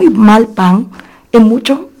encontrar muy mal pan en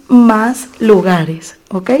muchos más lugares,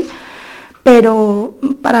 ok. Pero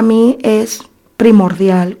para mí es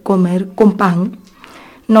primordial comer con pan,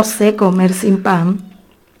 no sé comer sin pan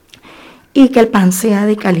y que el pan sea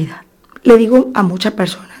de calidad. Le digo a muchas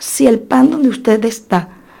personas, si el pan donde usted está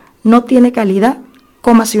no tiene calidad,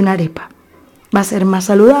 cómase una arepa. Va a ser más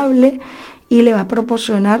saludable y le va a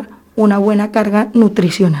proporcionar una buena carga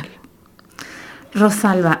nutricional.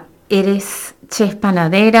 Rosalba, eres chef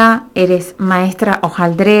panadera, eres maestra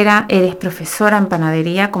hojaldrera, eres profesora en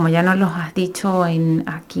panadería, como ya nos lo has dicho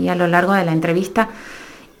aquí a lo largo de la entrevista.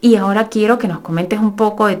 Y ahora quiero que nos comentes un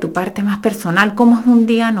poco de tu parte más personal. ¿Cómo es un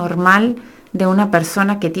día normal de una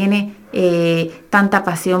persona que tiene tanta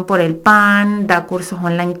pasión por el pan, da cursos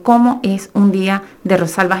online? ¿Cómo es un día de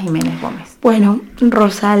Rosalba Jiménez Gómez? Bueno,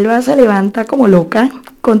 Rosalba se levanta como loca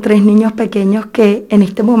con 3 niños pequeños que en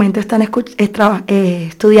este momento están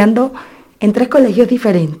estudiando en 3 colegios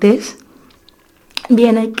diferentes.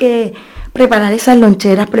 Bien, hay que preparar esas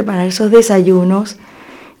loncheras, preparar esos desayunos,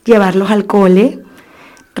 llevarlos al cole,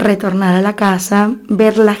 retornar a la casa,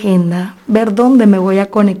 ver la agenda, ver dónde me voy a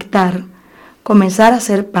conectar, comenzar a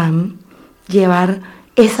hacer pan, llevar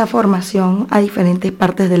esa formación a diferentes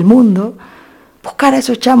partes del mundo, buscar a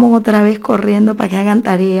esos chamos otra vez corriendo para que hagan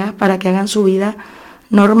tareas, para que hagan su vida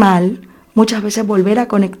normal, muchas veces volver a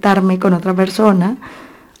conectarme con otra persona,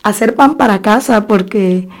 hacer pan para casa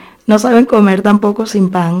porque no saben comer tampoco sin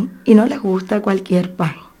pan y no les gusta cualquier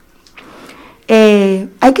pan.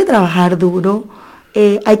 Hay que trabajar duro,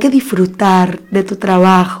 hay que disfrutar de tu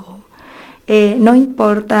trabajo. No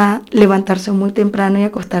importa levantarse muy temprano y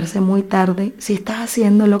acostarse muy tarde. Si estás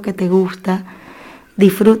haciendo lo que te gusta,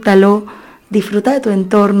 disfrútalo, disfruta de tu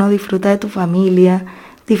entorno, disfruta de tu familia,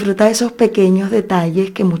 disfruta de esos pequeños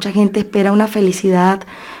detalles que mucha gente espera una felicidad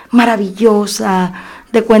maravillosa,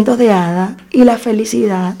 de cuentos de hadas, y la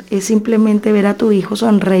felicidad es simplemente ver a tu hijo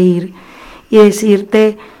sonreír y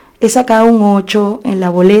decirte, he sacado un 8 en la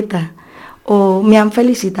boleta o me han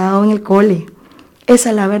felicitado en el cole. Esa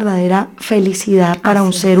es la verdadera felicidad para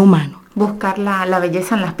un ser humano. Buscar la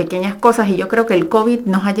belleza en las pequeñas cosas, y yo creo que el COVID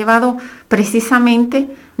nos ha llevado precisamente,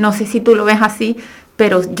 no sé si tú lo ves así,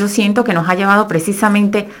 pero yo siento que nos ha llevado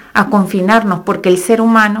precisamente a confinarnos, porque el ser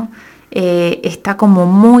humano está como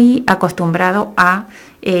muy acostumbrado a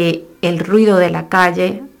el ruido de la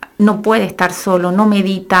calle, no puede estar solo, no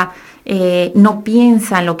medita, no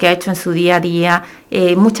piensa en lo que ha hecho en su día a día,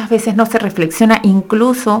 muchas veces no se reflexiona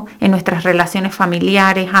incluso en nuestras relaciones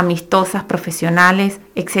familiares, amistosas, profesionales,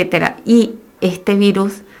 etc. Y este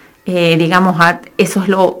virus, digamos, eso es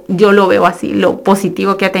yo lo veo así, lo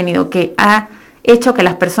positivo que ha tenido, que ha hecho que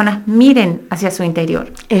las personas miren hacia su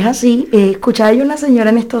interior. Es así. Escuchaba yo a una señora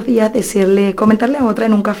en estos días comentarle a otra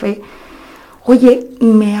en un café, oye,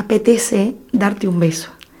 me apetece darte un beso.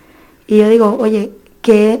 Y yo digo, oye,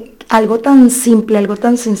 que algo tan simple, algo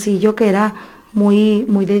tan sencillo que era muy,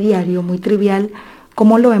 muy de diario, muy trivial,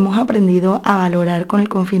 cómo lo hemos aprendido a valorar con el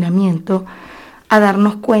confinamiento, a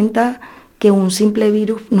darnos cuenta que un simple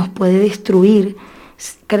virus nos puede destruir,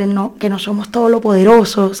 que no somos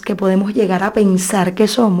todopoderosos, que podemos llegar a pensar que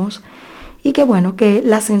somos, y que bueno, que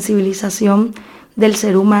la sensibilización del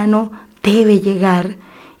ser humano debe llegar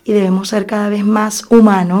y debemos ser cada vez más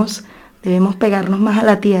humanos, debemos pegarnos más a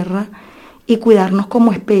la tierra y cuidarnos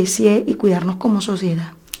como especie y cuidarnos como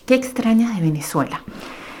sociedad. ¿Qué extrañas de Venezuela?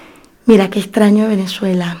 Mira, qué extraño de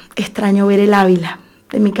Venezuela, extraño ver el Ávila.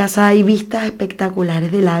 De mi casa hay vistas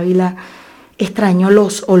espectaculares del Ávila, extraño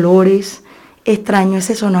los olores, extraño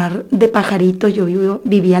ese sonar de pajaritos,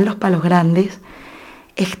 vivía en Los Palos Grandes,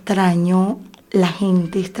 extraño la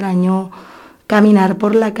gente, extraño caminar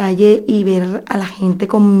por la calle y ver a la gente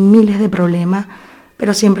con miles de problemas,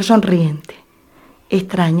 pero siempre sonriente.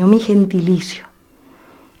 Extraño mi gentilicio,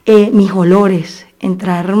 mis olores,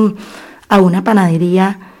 entrar a una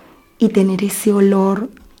panadería y tener ese olor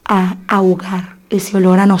a hogar, ese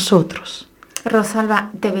olor a nosotros.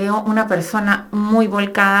 Rosalba, te veo una persona muy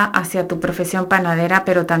volcada hacia tu profesión panadera,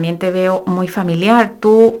 pero también te veo muy familiar.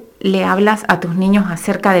 Tú le hablas a tus niños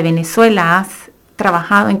acerca de Venezuela. ¿Has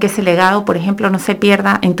trabajado en que ese legado, por ejemplo, no se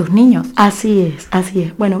pierda en tus niños? Así es, así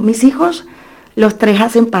es. Bueno, mis hijos, los tres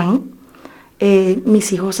hacen pan.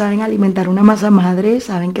 Mis hijos saben alimentar una masa madre,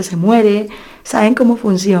 saben que se muere, saben cómo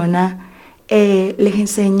funciona. Les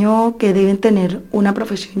enseño que deben tener una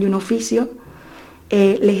profesión y un oficio.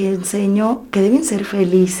 Les enseño que deben ser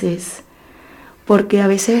felices, porque a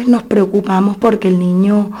veces nos preocupamos porque el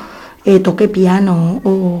niño toque piano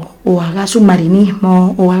o haga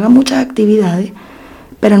submarinismo o haga muchas actividades,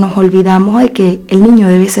 pero nos olvidamos de que el niño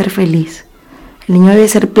debe ser feliz, el niño debe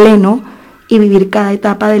ser pleno y vivir cada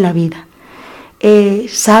etapa de la vida.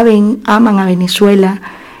 Saben, aman a Venezuela,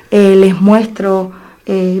 les muestro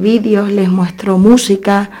vídeos, les muestro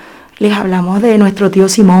música, les hablamos de nuestro tío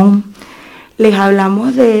Simón. Les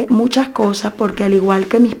hablamos de muchas cosas porque al igual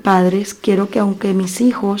que mis padres, quiero que aunque mis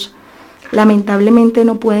hijos lamentablemente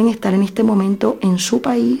no pueden estar en este momento en su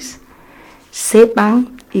país, sepan,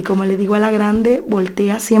 y como le digo a la grande,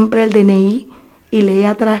 voltea siempre el DNI y lee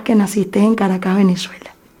atrás que naciste en Caracas,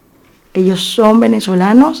 Venezuela. Ellos son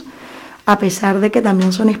venezolanos, a pesar de que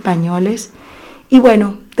también son españoles. Y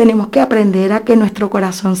bueno, tenemos que aprender a que nuestro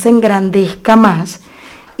corazón se engrandezca más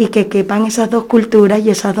y que quepan esas dos culturas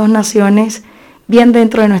y esas dos naciones bien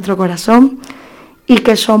dentro de nuestro corazón y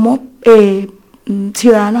que somos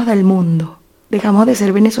ciudadanos del mundo. Dejamos de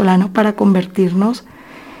ser venezolanos para convertirnos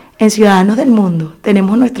en ciudadanos del mundo.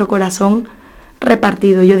 Tenemos nuestro corazón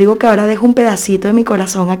repartido. Yo digo que ahora dejo un pedacito de mi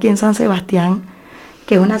corazón aquí en San Sebastián,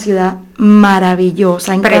 que es una ciudad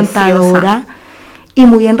maravillosa, encantadora, preciosa, y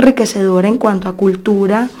muy enriquecedora en cuanto a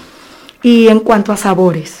cultura y en cuanto a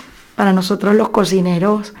sabores. Para nosotros los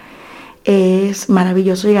cocineros es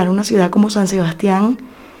maravilloso llegar a una ciudad como San Sebastián,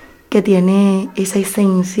 que tiene esa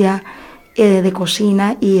esencia de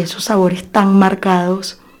cocina y esos sabores tan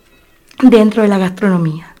marcados dentro de la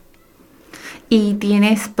gastronomía. ¿Y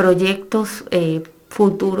tienes proyectos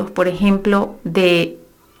futuros, por ejemplo, te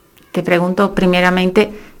pregunto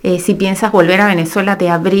primeramente si piensas volver a Venezuela,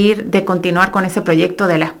 de continuar con ese proyecto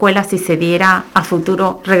de la escuela, si se diera a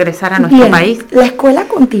futuro regresar a nuestro país? La escuela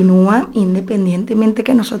continúa independientemente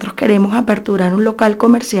que nosotros queremos aperturar un local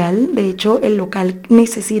comercial. De hecho, el local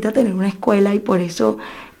necesita tener una escuela y por eso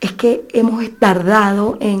es que hemos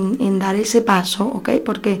tardado en dar ese paso, ¿ok?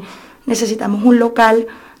 Porque necesitamos un local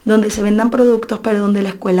donde se vendan productos, pero donde la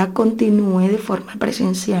escuela continúe de forma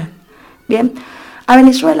presencial. Bien. A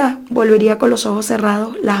Venezuela volvería con los ojos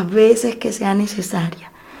cerrados las veces que sea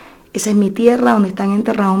necesaria. Esa es mi tierra, donde están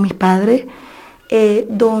enterrados mis padres,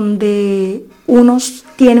 donde unos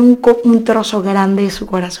tienen un trozo grande de su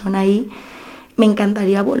corazón ahí. Me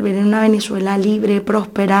encantaría volver en una Venezuela libre,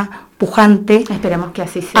 próspera, pujante. Esperemos que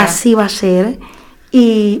así sea. Así va a ser.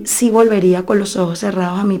 Y sí volvería con los ojos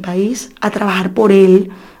cerrados a mi país, a trabajar por él,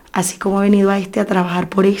 así como he venido a trabajar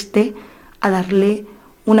por a darle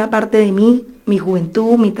una parte de mí, mi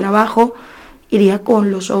juventud, mi trabajo, iría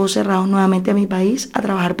con los ojos cerrados nuevamente a mi país a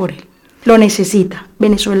trabajar por él. Lo necesita.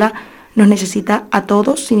 Venezuela nos necesita a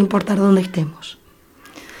todos sin importar dónde estemos.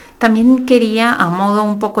 También quería, a modo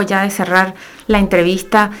un poco ya de cerrar la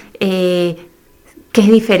entrevista, ¿qué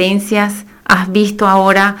diferencias has visto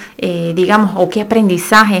ahora, digamos, o qué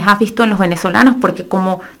aprendizajes has visto en los venezolanos? Porque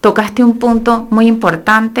como tocaste un punto muy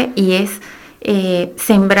importante y es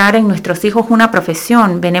sembrar en nuestros hijos una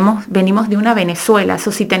profesión. Venimos de una Venezuela,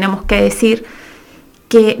 eso sí tenemos que decir,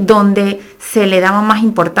 que donde se le daba más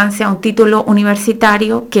importancia a un título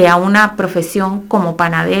universitario que a una profesión como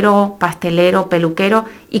panadero, pastelero, peluquero,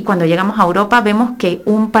 y cuando llegamos a Europa vemos que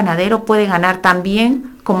un panadero puede ganar tan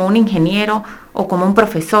bien como un ingeniero o como un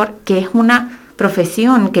profesor, que es una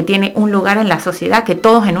profesión que tiene un lugar en la sociedad, que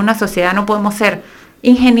todos en una sociedad no podemos ser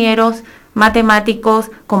ingenieros,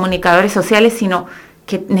 matemáticos, comunicadores sociales, sino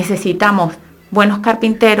que necesitamos buenos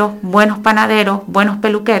carpinteros, buenos panaderos, buenos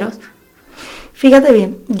peluqueros. Fíjate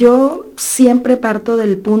bien, yo siempre parto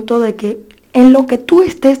del punto de que en lo que tú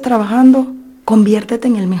estés trabajando, conviértete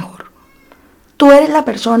en el mejor. Tú eres la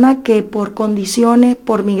persona que por condiciones,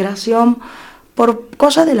 por migración, por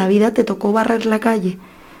cosas de la vida te tocó barrer la calle.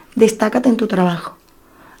 Destácate en tu trabajo.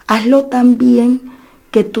 Hazlo tan bien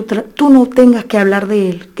que tú no tengas que hablar de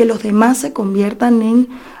él, que los demás se conviertan en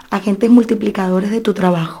agentes multiplicadores de tu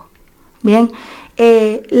trabajo. Bien,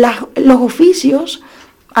 los oficios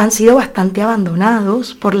han sido bastante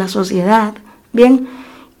abandonados por la sociedad, bien,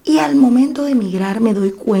 y al momento de emigrar me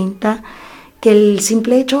doy cuenta que el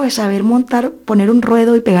simple hecho de saber montar, poner un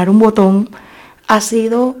ruedo y pegar un botón, ha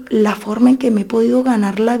sido la forma en que me he podido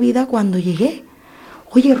ganar la vida cuando llegué.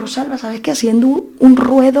 Oye, Rosalba, ¿sabes que haciendo un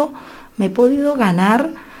ruedo me he podido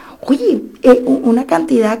ganar, una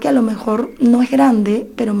cantidad que a lo mejor no es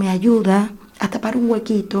grande, pero me ayuda a tapar un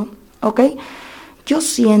huequito, ¿ok? Yo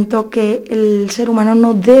siento que el ser humano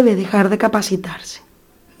no debe dejar de capacitarse,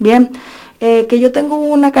 ¿bien? Que yo tengo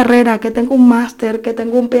una carrera, que tengo un máster, que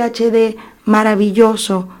tengo un PhD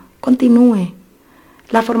maravilloso, continúe.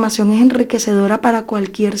 La formación es enriquecedora para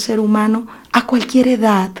cualquier ser humano, a cualquier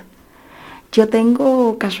edad. Yo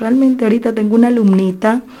casualmente ahorita tengo una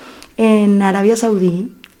alumnita en Arabia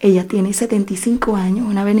Saudí, ella tiene 75 años,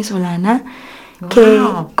 una venezolana, que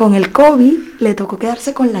con el COVID le tocó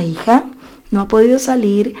quedarse con la hija, no ha podido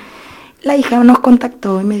salir. La hija nos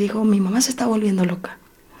contactó y me dijo, mi mamá se está volviendo loca,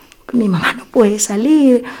 mi mamá no puede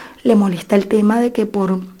salir, le molesta el tema de que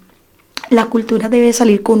por la cultura debe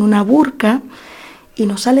salir con una burka y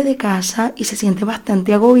no sale de casa y se siente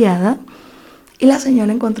bastante agobiada. Y la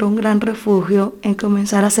señora encontró un gran refugio en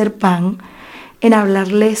comenzar a hacer pan, en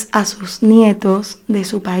hablarles a sus nietos de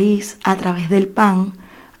su país a través del pan,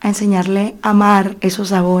 a enseñarle a amar esos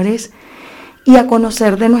sabores y a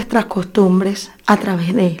conocer de nuestras costumbres a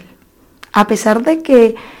través de él. A pesar de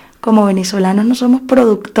que como venezolanos no somos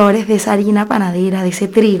productores de esa harina panadera, de ese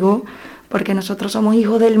trigo, porque nosotros somos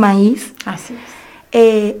hijos del maíz. Así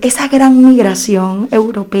es. Esa gran migración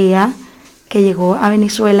europea que llegó a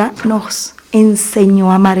Venezuela nos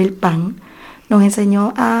enseñó a amar el pan, nos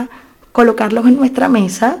enseñó a colocarlos en nuestra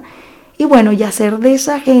mesa y bueno, y hacer de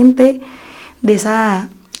esa gente, de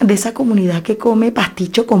esa comunidad que come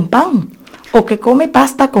pasticho con pan o que come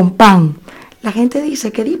pasta con pan. La gente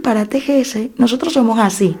dice, ¿qué disparate es ese? Nosotros somos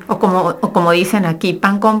así. O como dicen aquí,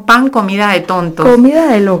 pan con pan, comida de tontos. Comida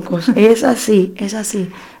de locos, es así, es así.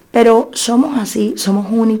 Pero somos así, somos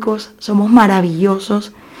únicos, somos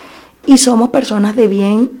maravillosos y somos personas de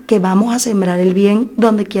bien que vamos a sembrar el bien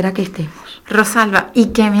donde quiera que estemos. Rosalba, ¿y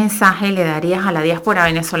qué mensaje le darías a la diáspora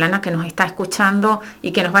venezolana que nos está escuchando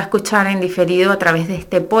y que nos va a escuchar en diferido a través de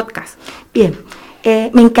este podcast? Bien,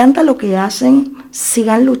 me encanta lo que hacen,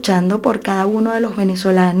 sigan luchando por cada uno de los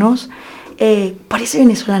venezolanos, por ese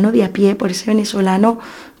venezolano de a pie, por ese venezolano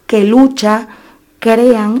que lucha,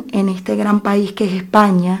 crean en este gran país que es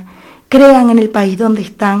España, crean en el país donde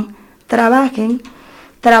están, trabajen,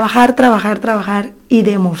 trabajar y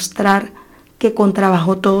demostrar que con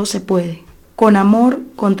trabajo todo se puede. Con amor,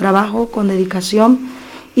 con trabajo, con dedicación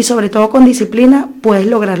y sobre todo con disciplina puedes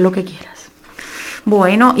lograr lo que quieras.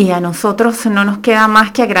 Bueno, y a nosotros no nos queda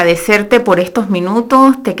más que agradecerte por estos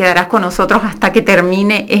minutos. Te quedarás con nosotros hasta que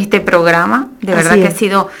termine este programa. De verdad que ha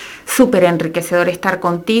sido súper enriquecedor estar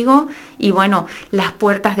contigo. Y bueno, las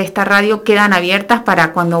puertas de esta radio quedan abiertas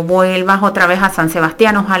para cuando vuelvas otra vez a San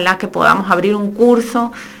Sebastián. Ojalá que podamos abrir un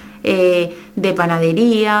curso de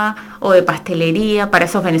panadería o de pastelería para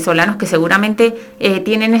esos venezolanos que seguramente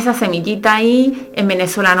tienen esa semillita ahí. En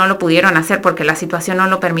Venezuela no lo pudieron hacer porque la situación no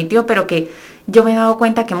lo permitió, pero que yo me he dado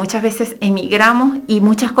cuenta que muchas veces emigramos y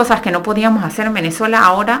muchas cosas que no podíamos hacer en Venezuela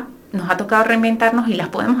ahora nos ha tocado reinventarnos y las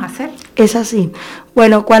podemos hacer. Es así.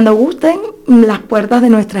 Bueno, cuando gusten, las puertas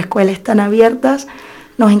de nuestra escuela están abiertas.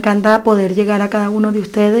 Nos encanta poder llegar a cada uno de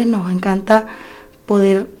ustedes, nos encanta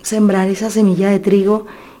poder sembrar esa semilla de trigo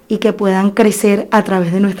y que puedan crecer a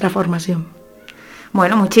través de nuestra formación.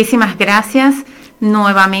 Bueno, muchísimas gracias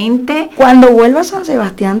nuevamente. Cuando vuelva a San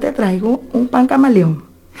Sebastián te traigo un pan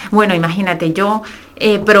camaleón. Bueno, imagínate, yo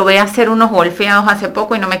probé a hacer unos golfeados hace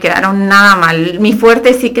poco y no me quedaron nada mal. Mi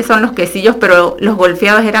fuerte sí que son los quesillos, pero los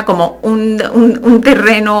golfeados era como un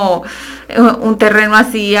terreno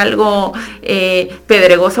así, algo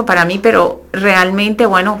pedregoso para mí, pero realmente,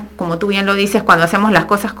 bueno, como tú bien lo dices, cuando hacemos las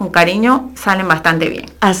cosas con cariño, salen bastante bien.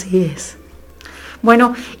 Así es.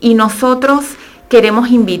 Bueno, y nosotros queremos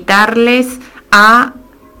invitarles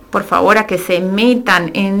por favor, a que se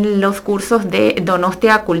metan en los cursos de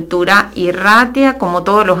Donostia Cultura y Ratia, como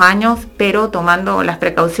todos los años, pero tomando las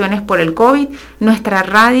precauciones por el COVID. Nuestra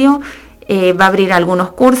radio va a abrir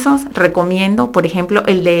algunos cursos. Recomiendo, por ejemplo,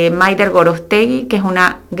 el de Maider Gorostegui, que es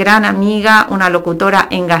una gran amiga, una locutora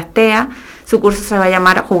en Gastea. Su curso se va a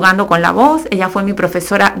llamar Jugando con la Voz. Ella fue mi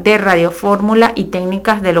profesora de radiofórmula y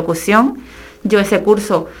técnicas de locución. Yo ese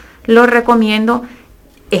curso lo recomiendo.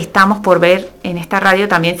 estamos por ver en esta radio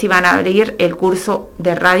también si van a abrir el curso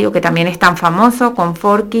de radio que también es tan famoso con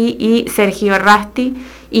Forky y Sergio Rasti,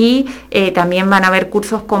 y también van a haber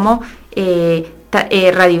cursos como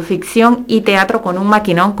radioficción y teatro con un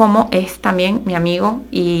maquinón, como es también mi amigo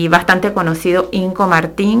y bastante conocido Inco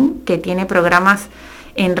Martín, que tiene programas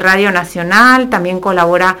en Radio Nacional, también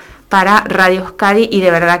colabora para Radio Euskadi, y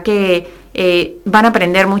de verdad que van a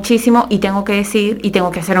aprender muchísimo. Y tengo que decir y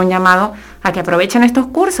tengo que hacer un llamado a que aprovechen estos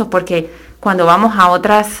cursos, porque cuando vamos a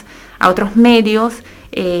otros medios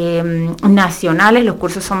nacionales los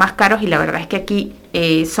cursos son más caros, y la verdad es que aquí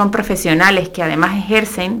son profesionales que además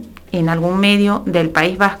ejercen en algún medio del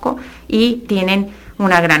País Vasco y tienen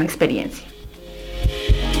una gran experiencia.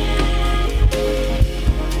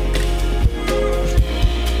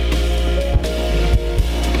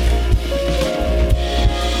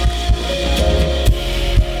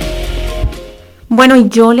 Bueno, y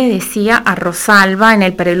yo le decía a Rosalba en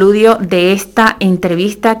el preludio de esta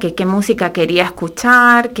entrevista que qué música quería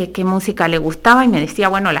escuchar, que qué música le gustaba, y me decía,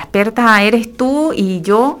 bueno, la experta eres tú y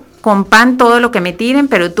yo con pan todo lo que me tiren,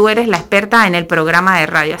 pero tú eres la experta en el programa de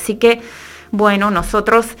radio. Así que, bueno,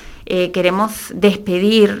 nosotros queremos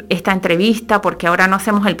despedir esta entrevista porque ahora no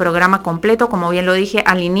hacemos el programa completo, como bien lo dije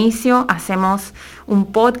al inicio, hacemos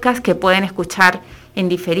un podcast que pueden escuchar en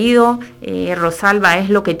diferido. Rosalba, es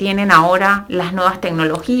lo que tienen ahora las nuevas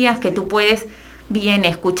tecnologías, que tú puedes bien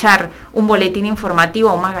escuchar un boletín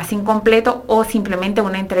informativo, un magazine completo, o simplemente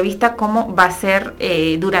una entrevista, como va a ser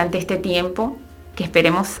durante este tiempo, que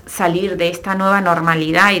esperemos salir de esta nueva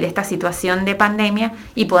normalidad y de esta situación de pandemia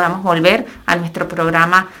y podamos volver a nuestro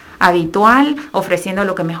programa habitual, ofreciendo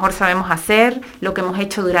lo que mejor sabemos hacer, lo que hemos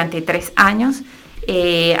hecho durante 3 años.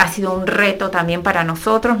 Ha sido un reto también para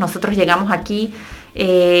nosotros. Nosotros llegamos aquí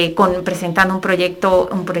presentando un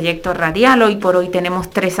proyecto radial. Hoy por hoy tenemos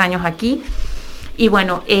 3 años aquí. Y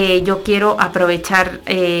bueno, yo quiero aprovechar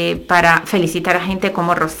para felicitar a gente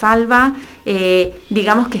como Rosalba,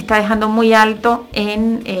 digamos que está dejando muy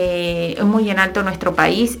en alto nuestro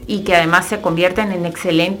país, y que además se convierten en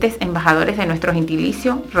excelentes embajadores de nuestro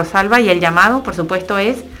gentilicio, Rosalba, y el llamado, por supuesto,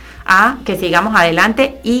 es a que sigamos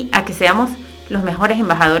adelante y a que seamos los mejores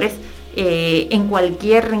embajadores en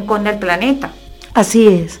cualquier rincón del planeta. Así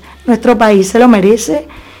es, nuestro país se lo merece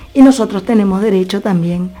y nosotros tenemos derecho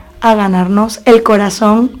también a ganarnos el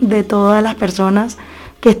corazón de todas las personas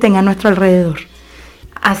que estén a nuestro alrededor.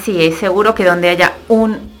 Así es, seguro que donde haya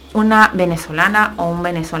una venezolana o un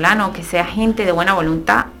venezolano que sea gente de buena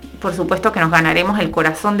voluntad, por supuesto que nos ganaremos el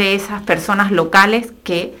corazón de esas personas locales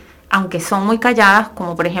que, aunque son muy calladas,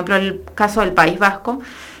 como por ejemplo el caso del País Vasco,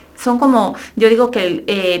 son como, yo digo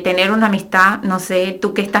que tener una amistad, no sé,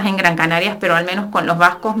 tú que estás en Gran Canaria, pero al menos con los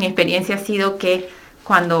vascos, mi experiencia ha sido que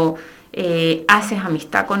cuando haces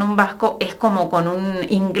amistad con un vasco es como con un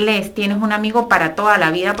inglés, tienes un amigo para toda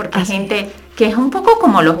la vida, porque hay gente que es un poco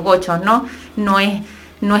como los gochos, ¿no? No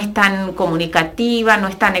es tan comunicativa, no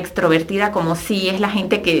es tan extrovertida como sí es la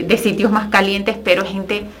gente que de sitios más calientes, pero es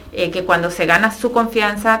gente que cuando se gana su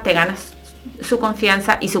confianza, te ganas su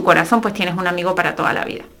confianza y su corazón, pues tienes un amigo para toda la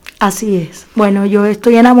vida. Así es. Bueno, yo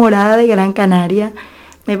estoy enamorada de Gran Canaria.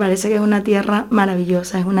 Me parece que es una tierra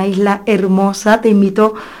maravillosa, es una isla hermosa. Te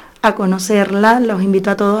invito a conocerla, los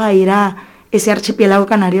invito a todos a ir a ese archipiélago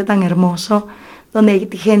canario tan hermoso, donde hay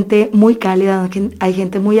gente muy cálida, donde hay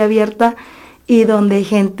gente muy abierta y donde hay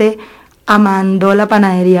gente amando la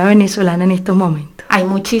panadería venezolana en estos momentos. Hay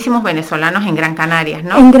muchísimos venezolanos en Gran Canaria,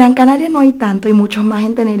 ¿no? En Gran Canaria no hay tanto, hay muchos más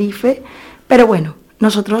en Tenerife, pero bueno,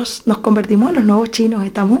 nosotros nos convertimos en los nuevos chinos,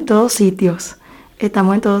 estamos en todos sitios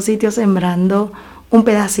sembrando un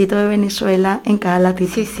pedacito de Venezuela en cada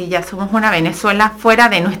latitud. Sí, ya somos una Venezuela fuera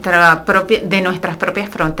de nuestras propias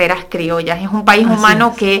fronteras criollas. Es un país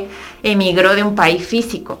humano que emigró de un país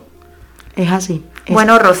físico. Es así.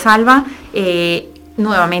 Bueno, Rosalba,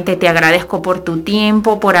 nuevamente te agradezco por tu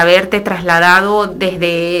tiempo, por haberte trasladado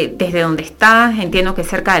desde donde estás. Entiendo que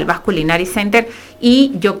cerca del Basque Culinary Center,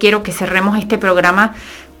 y yo quiero que cerremos este programa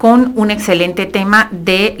con un excelente tema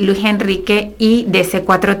de Luis Enrique y de ese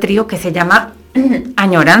 4 trío que se llama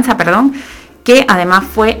Añoranza, que además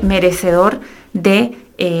fue merecedor de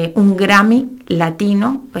un Grammy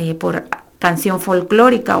latino por canción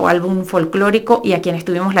folclórica o álbum folclórico, y a quienes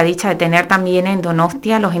tuvimos la dicha de tener también en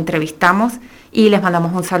Donostia, los entrevistamos y les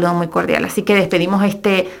mandamos un saludo muy cordial. Así que despedimos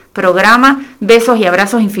este programa. Besos y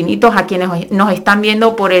abrazos infinitos a quienes nos están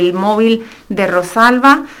viendo por el móvil de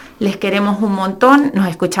Rosalba. Les queremos un montón, nos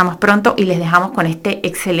escuchamos pronto y les dejamos con este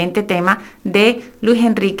excelente tema de Luis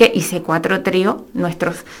Enrique y C4 Trío,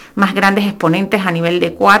 nuestros más grandes exponentes a nivel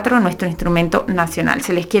de 4, nuestro instrumento nacional.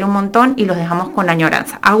 Se les quiere un montón y los dejamos con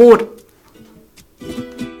Añoranza. Agur.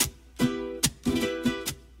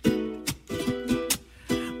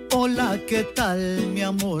 ¿qué tal, mi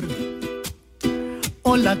amor?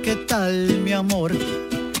 Hola, ¿qué tal, mi amor?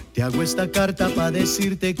 Te hago esta carta para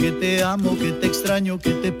decirte que te amo, que te extraño,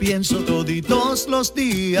 que te pienso toditos los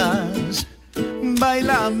días.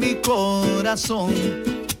 Baila mi corazón,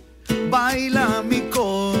 baila mi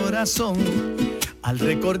corazón, al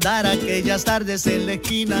recordar aquellas tardes en la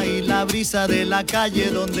esquina y la brisa de la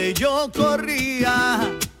calle donde yo corría.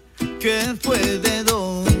 Que fue de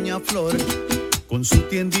Doña Flor, con su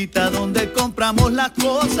tiendita donde compramos las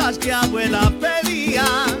cosas que abuela pedía.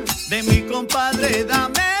 De mi compadre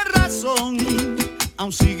dame razón,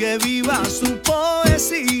 aún sigue viva su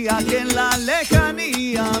poesía que en la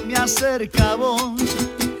lejanía me acerca a vos.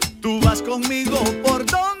 Tú vas conmigo por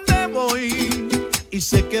donde voy y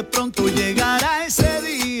sé que pronto llegará ese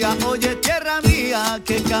día. Oye, tierra mía,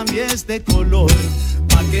 que cambies de color,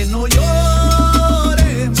 pa' que no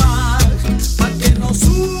llore más, pa' que no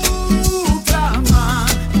sufra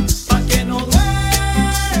más, pa' que no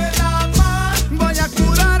duela más. Voy a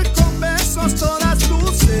curar con besos todas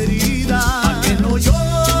tus heridas, pa' que no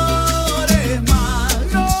llore más,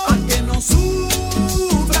 no, pa' que no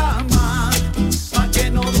sufra más, pa' que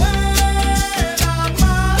no duela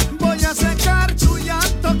más. Voy a secar tu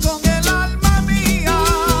llanto con el alma mía.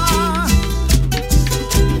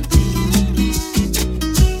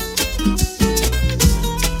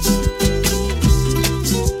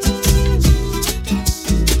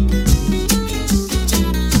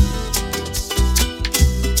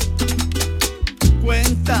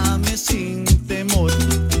 Cuéntame sin temor,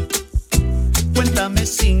 cuéntame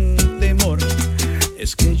sin temor.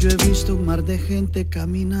 Es que yo he visto un mar de gente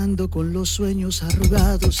caminando con los sueños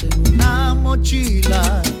arrugados en una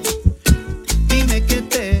mochila. Dime qué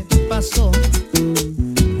te pasó,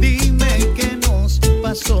 dime qué nos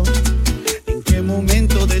pasó. ¿En qué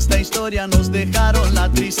momento de esta historia nos dejaron la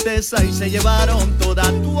tristeza y se llevaron toda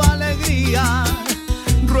tu alegría?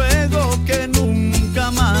 Ruego que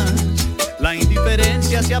nunca más la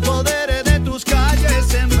indiferencia se apodere de tus calles,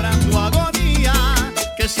 sembrando agonía.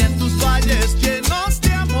 Que sea en tus valles llenos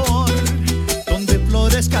de amor, donde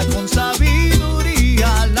florezca con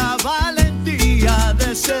sabiduría la valentía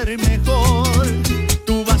de ser mejor.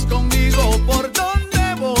 Tú vas conmigo por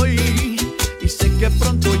donde voy y sé que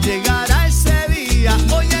pronto llegará ese día.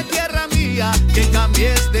 Oye, tierra mía, que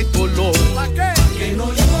cambies de color. ¿Pa' qué? Pa' que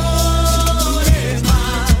no llores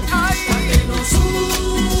más, ay, pa' que no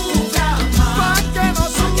sufra más, pa' que no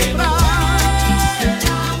sufra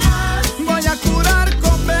más. Voy a curar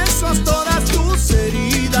con besos todas tus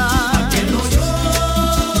heridas, pa' que no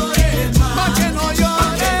llores más, pa' que no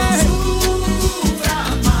llores,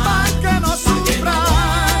 pa' que no sufras,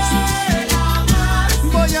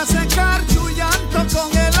 voy a secar tu llanto con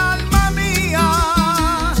el alma mía.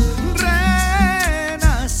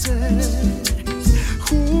 Renacer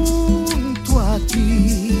junto a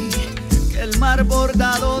ti, que el mar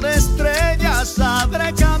bordado de estrellas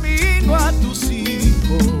abre camino a tus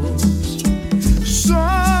hijos.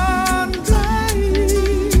 Sonreír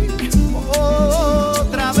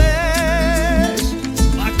otra vez,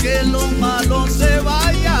 pa' que lo malo se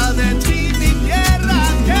vaya de ti, mi tierra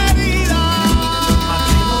querida. Pa'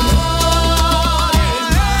 que no llores,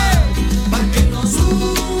 pa' que no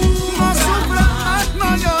sufras más, no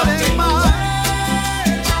llores más.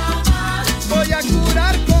 Voy a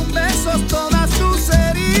curar con besos todas tus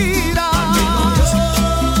heridas.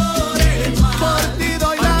 Por ti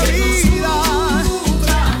doy la vida.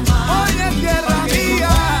 Oye, tierra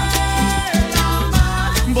mía,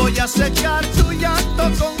 voy a secar tu llanto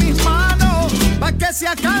con mis manos, pa' que se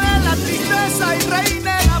acabe la tristeza y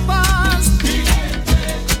reine la paz.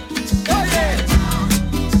 Oye,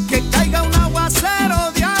 que caiga un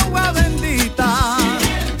aguacero de agua bendita.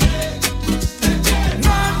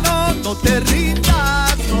 No, no, no te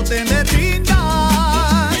rindas, no te me rindas.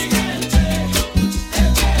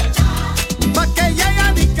 Pa' que llegue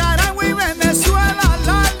a Nicaragua y Venezuela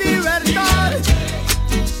la libertad.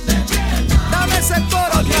 Dame ese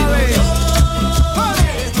coro otra vez.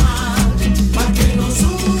 Oye, pa' que no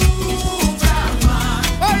sufra más,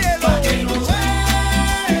 óyelo, pa' que no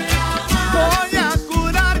duela más. Voy a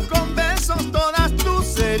curar con besos todas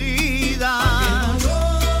tus heridas,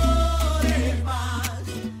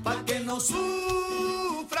 pa' que no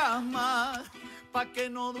sufras más, pa' que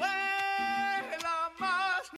no duela más.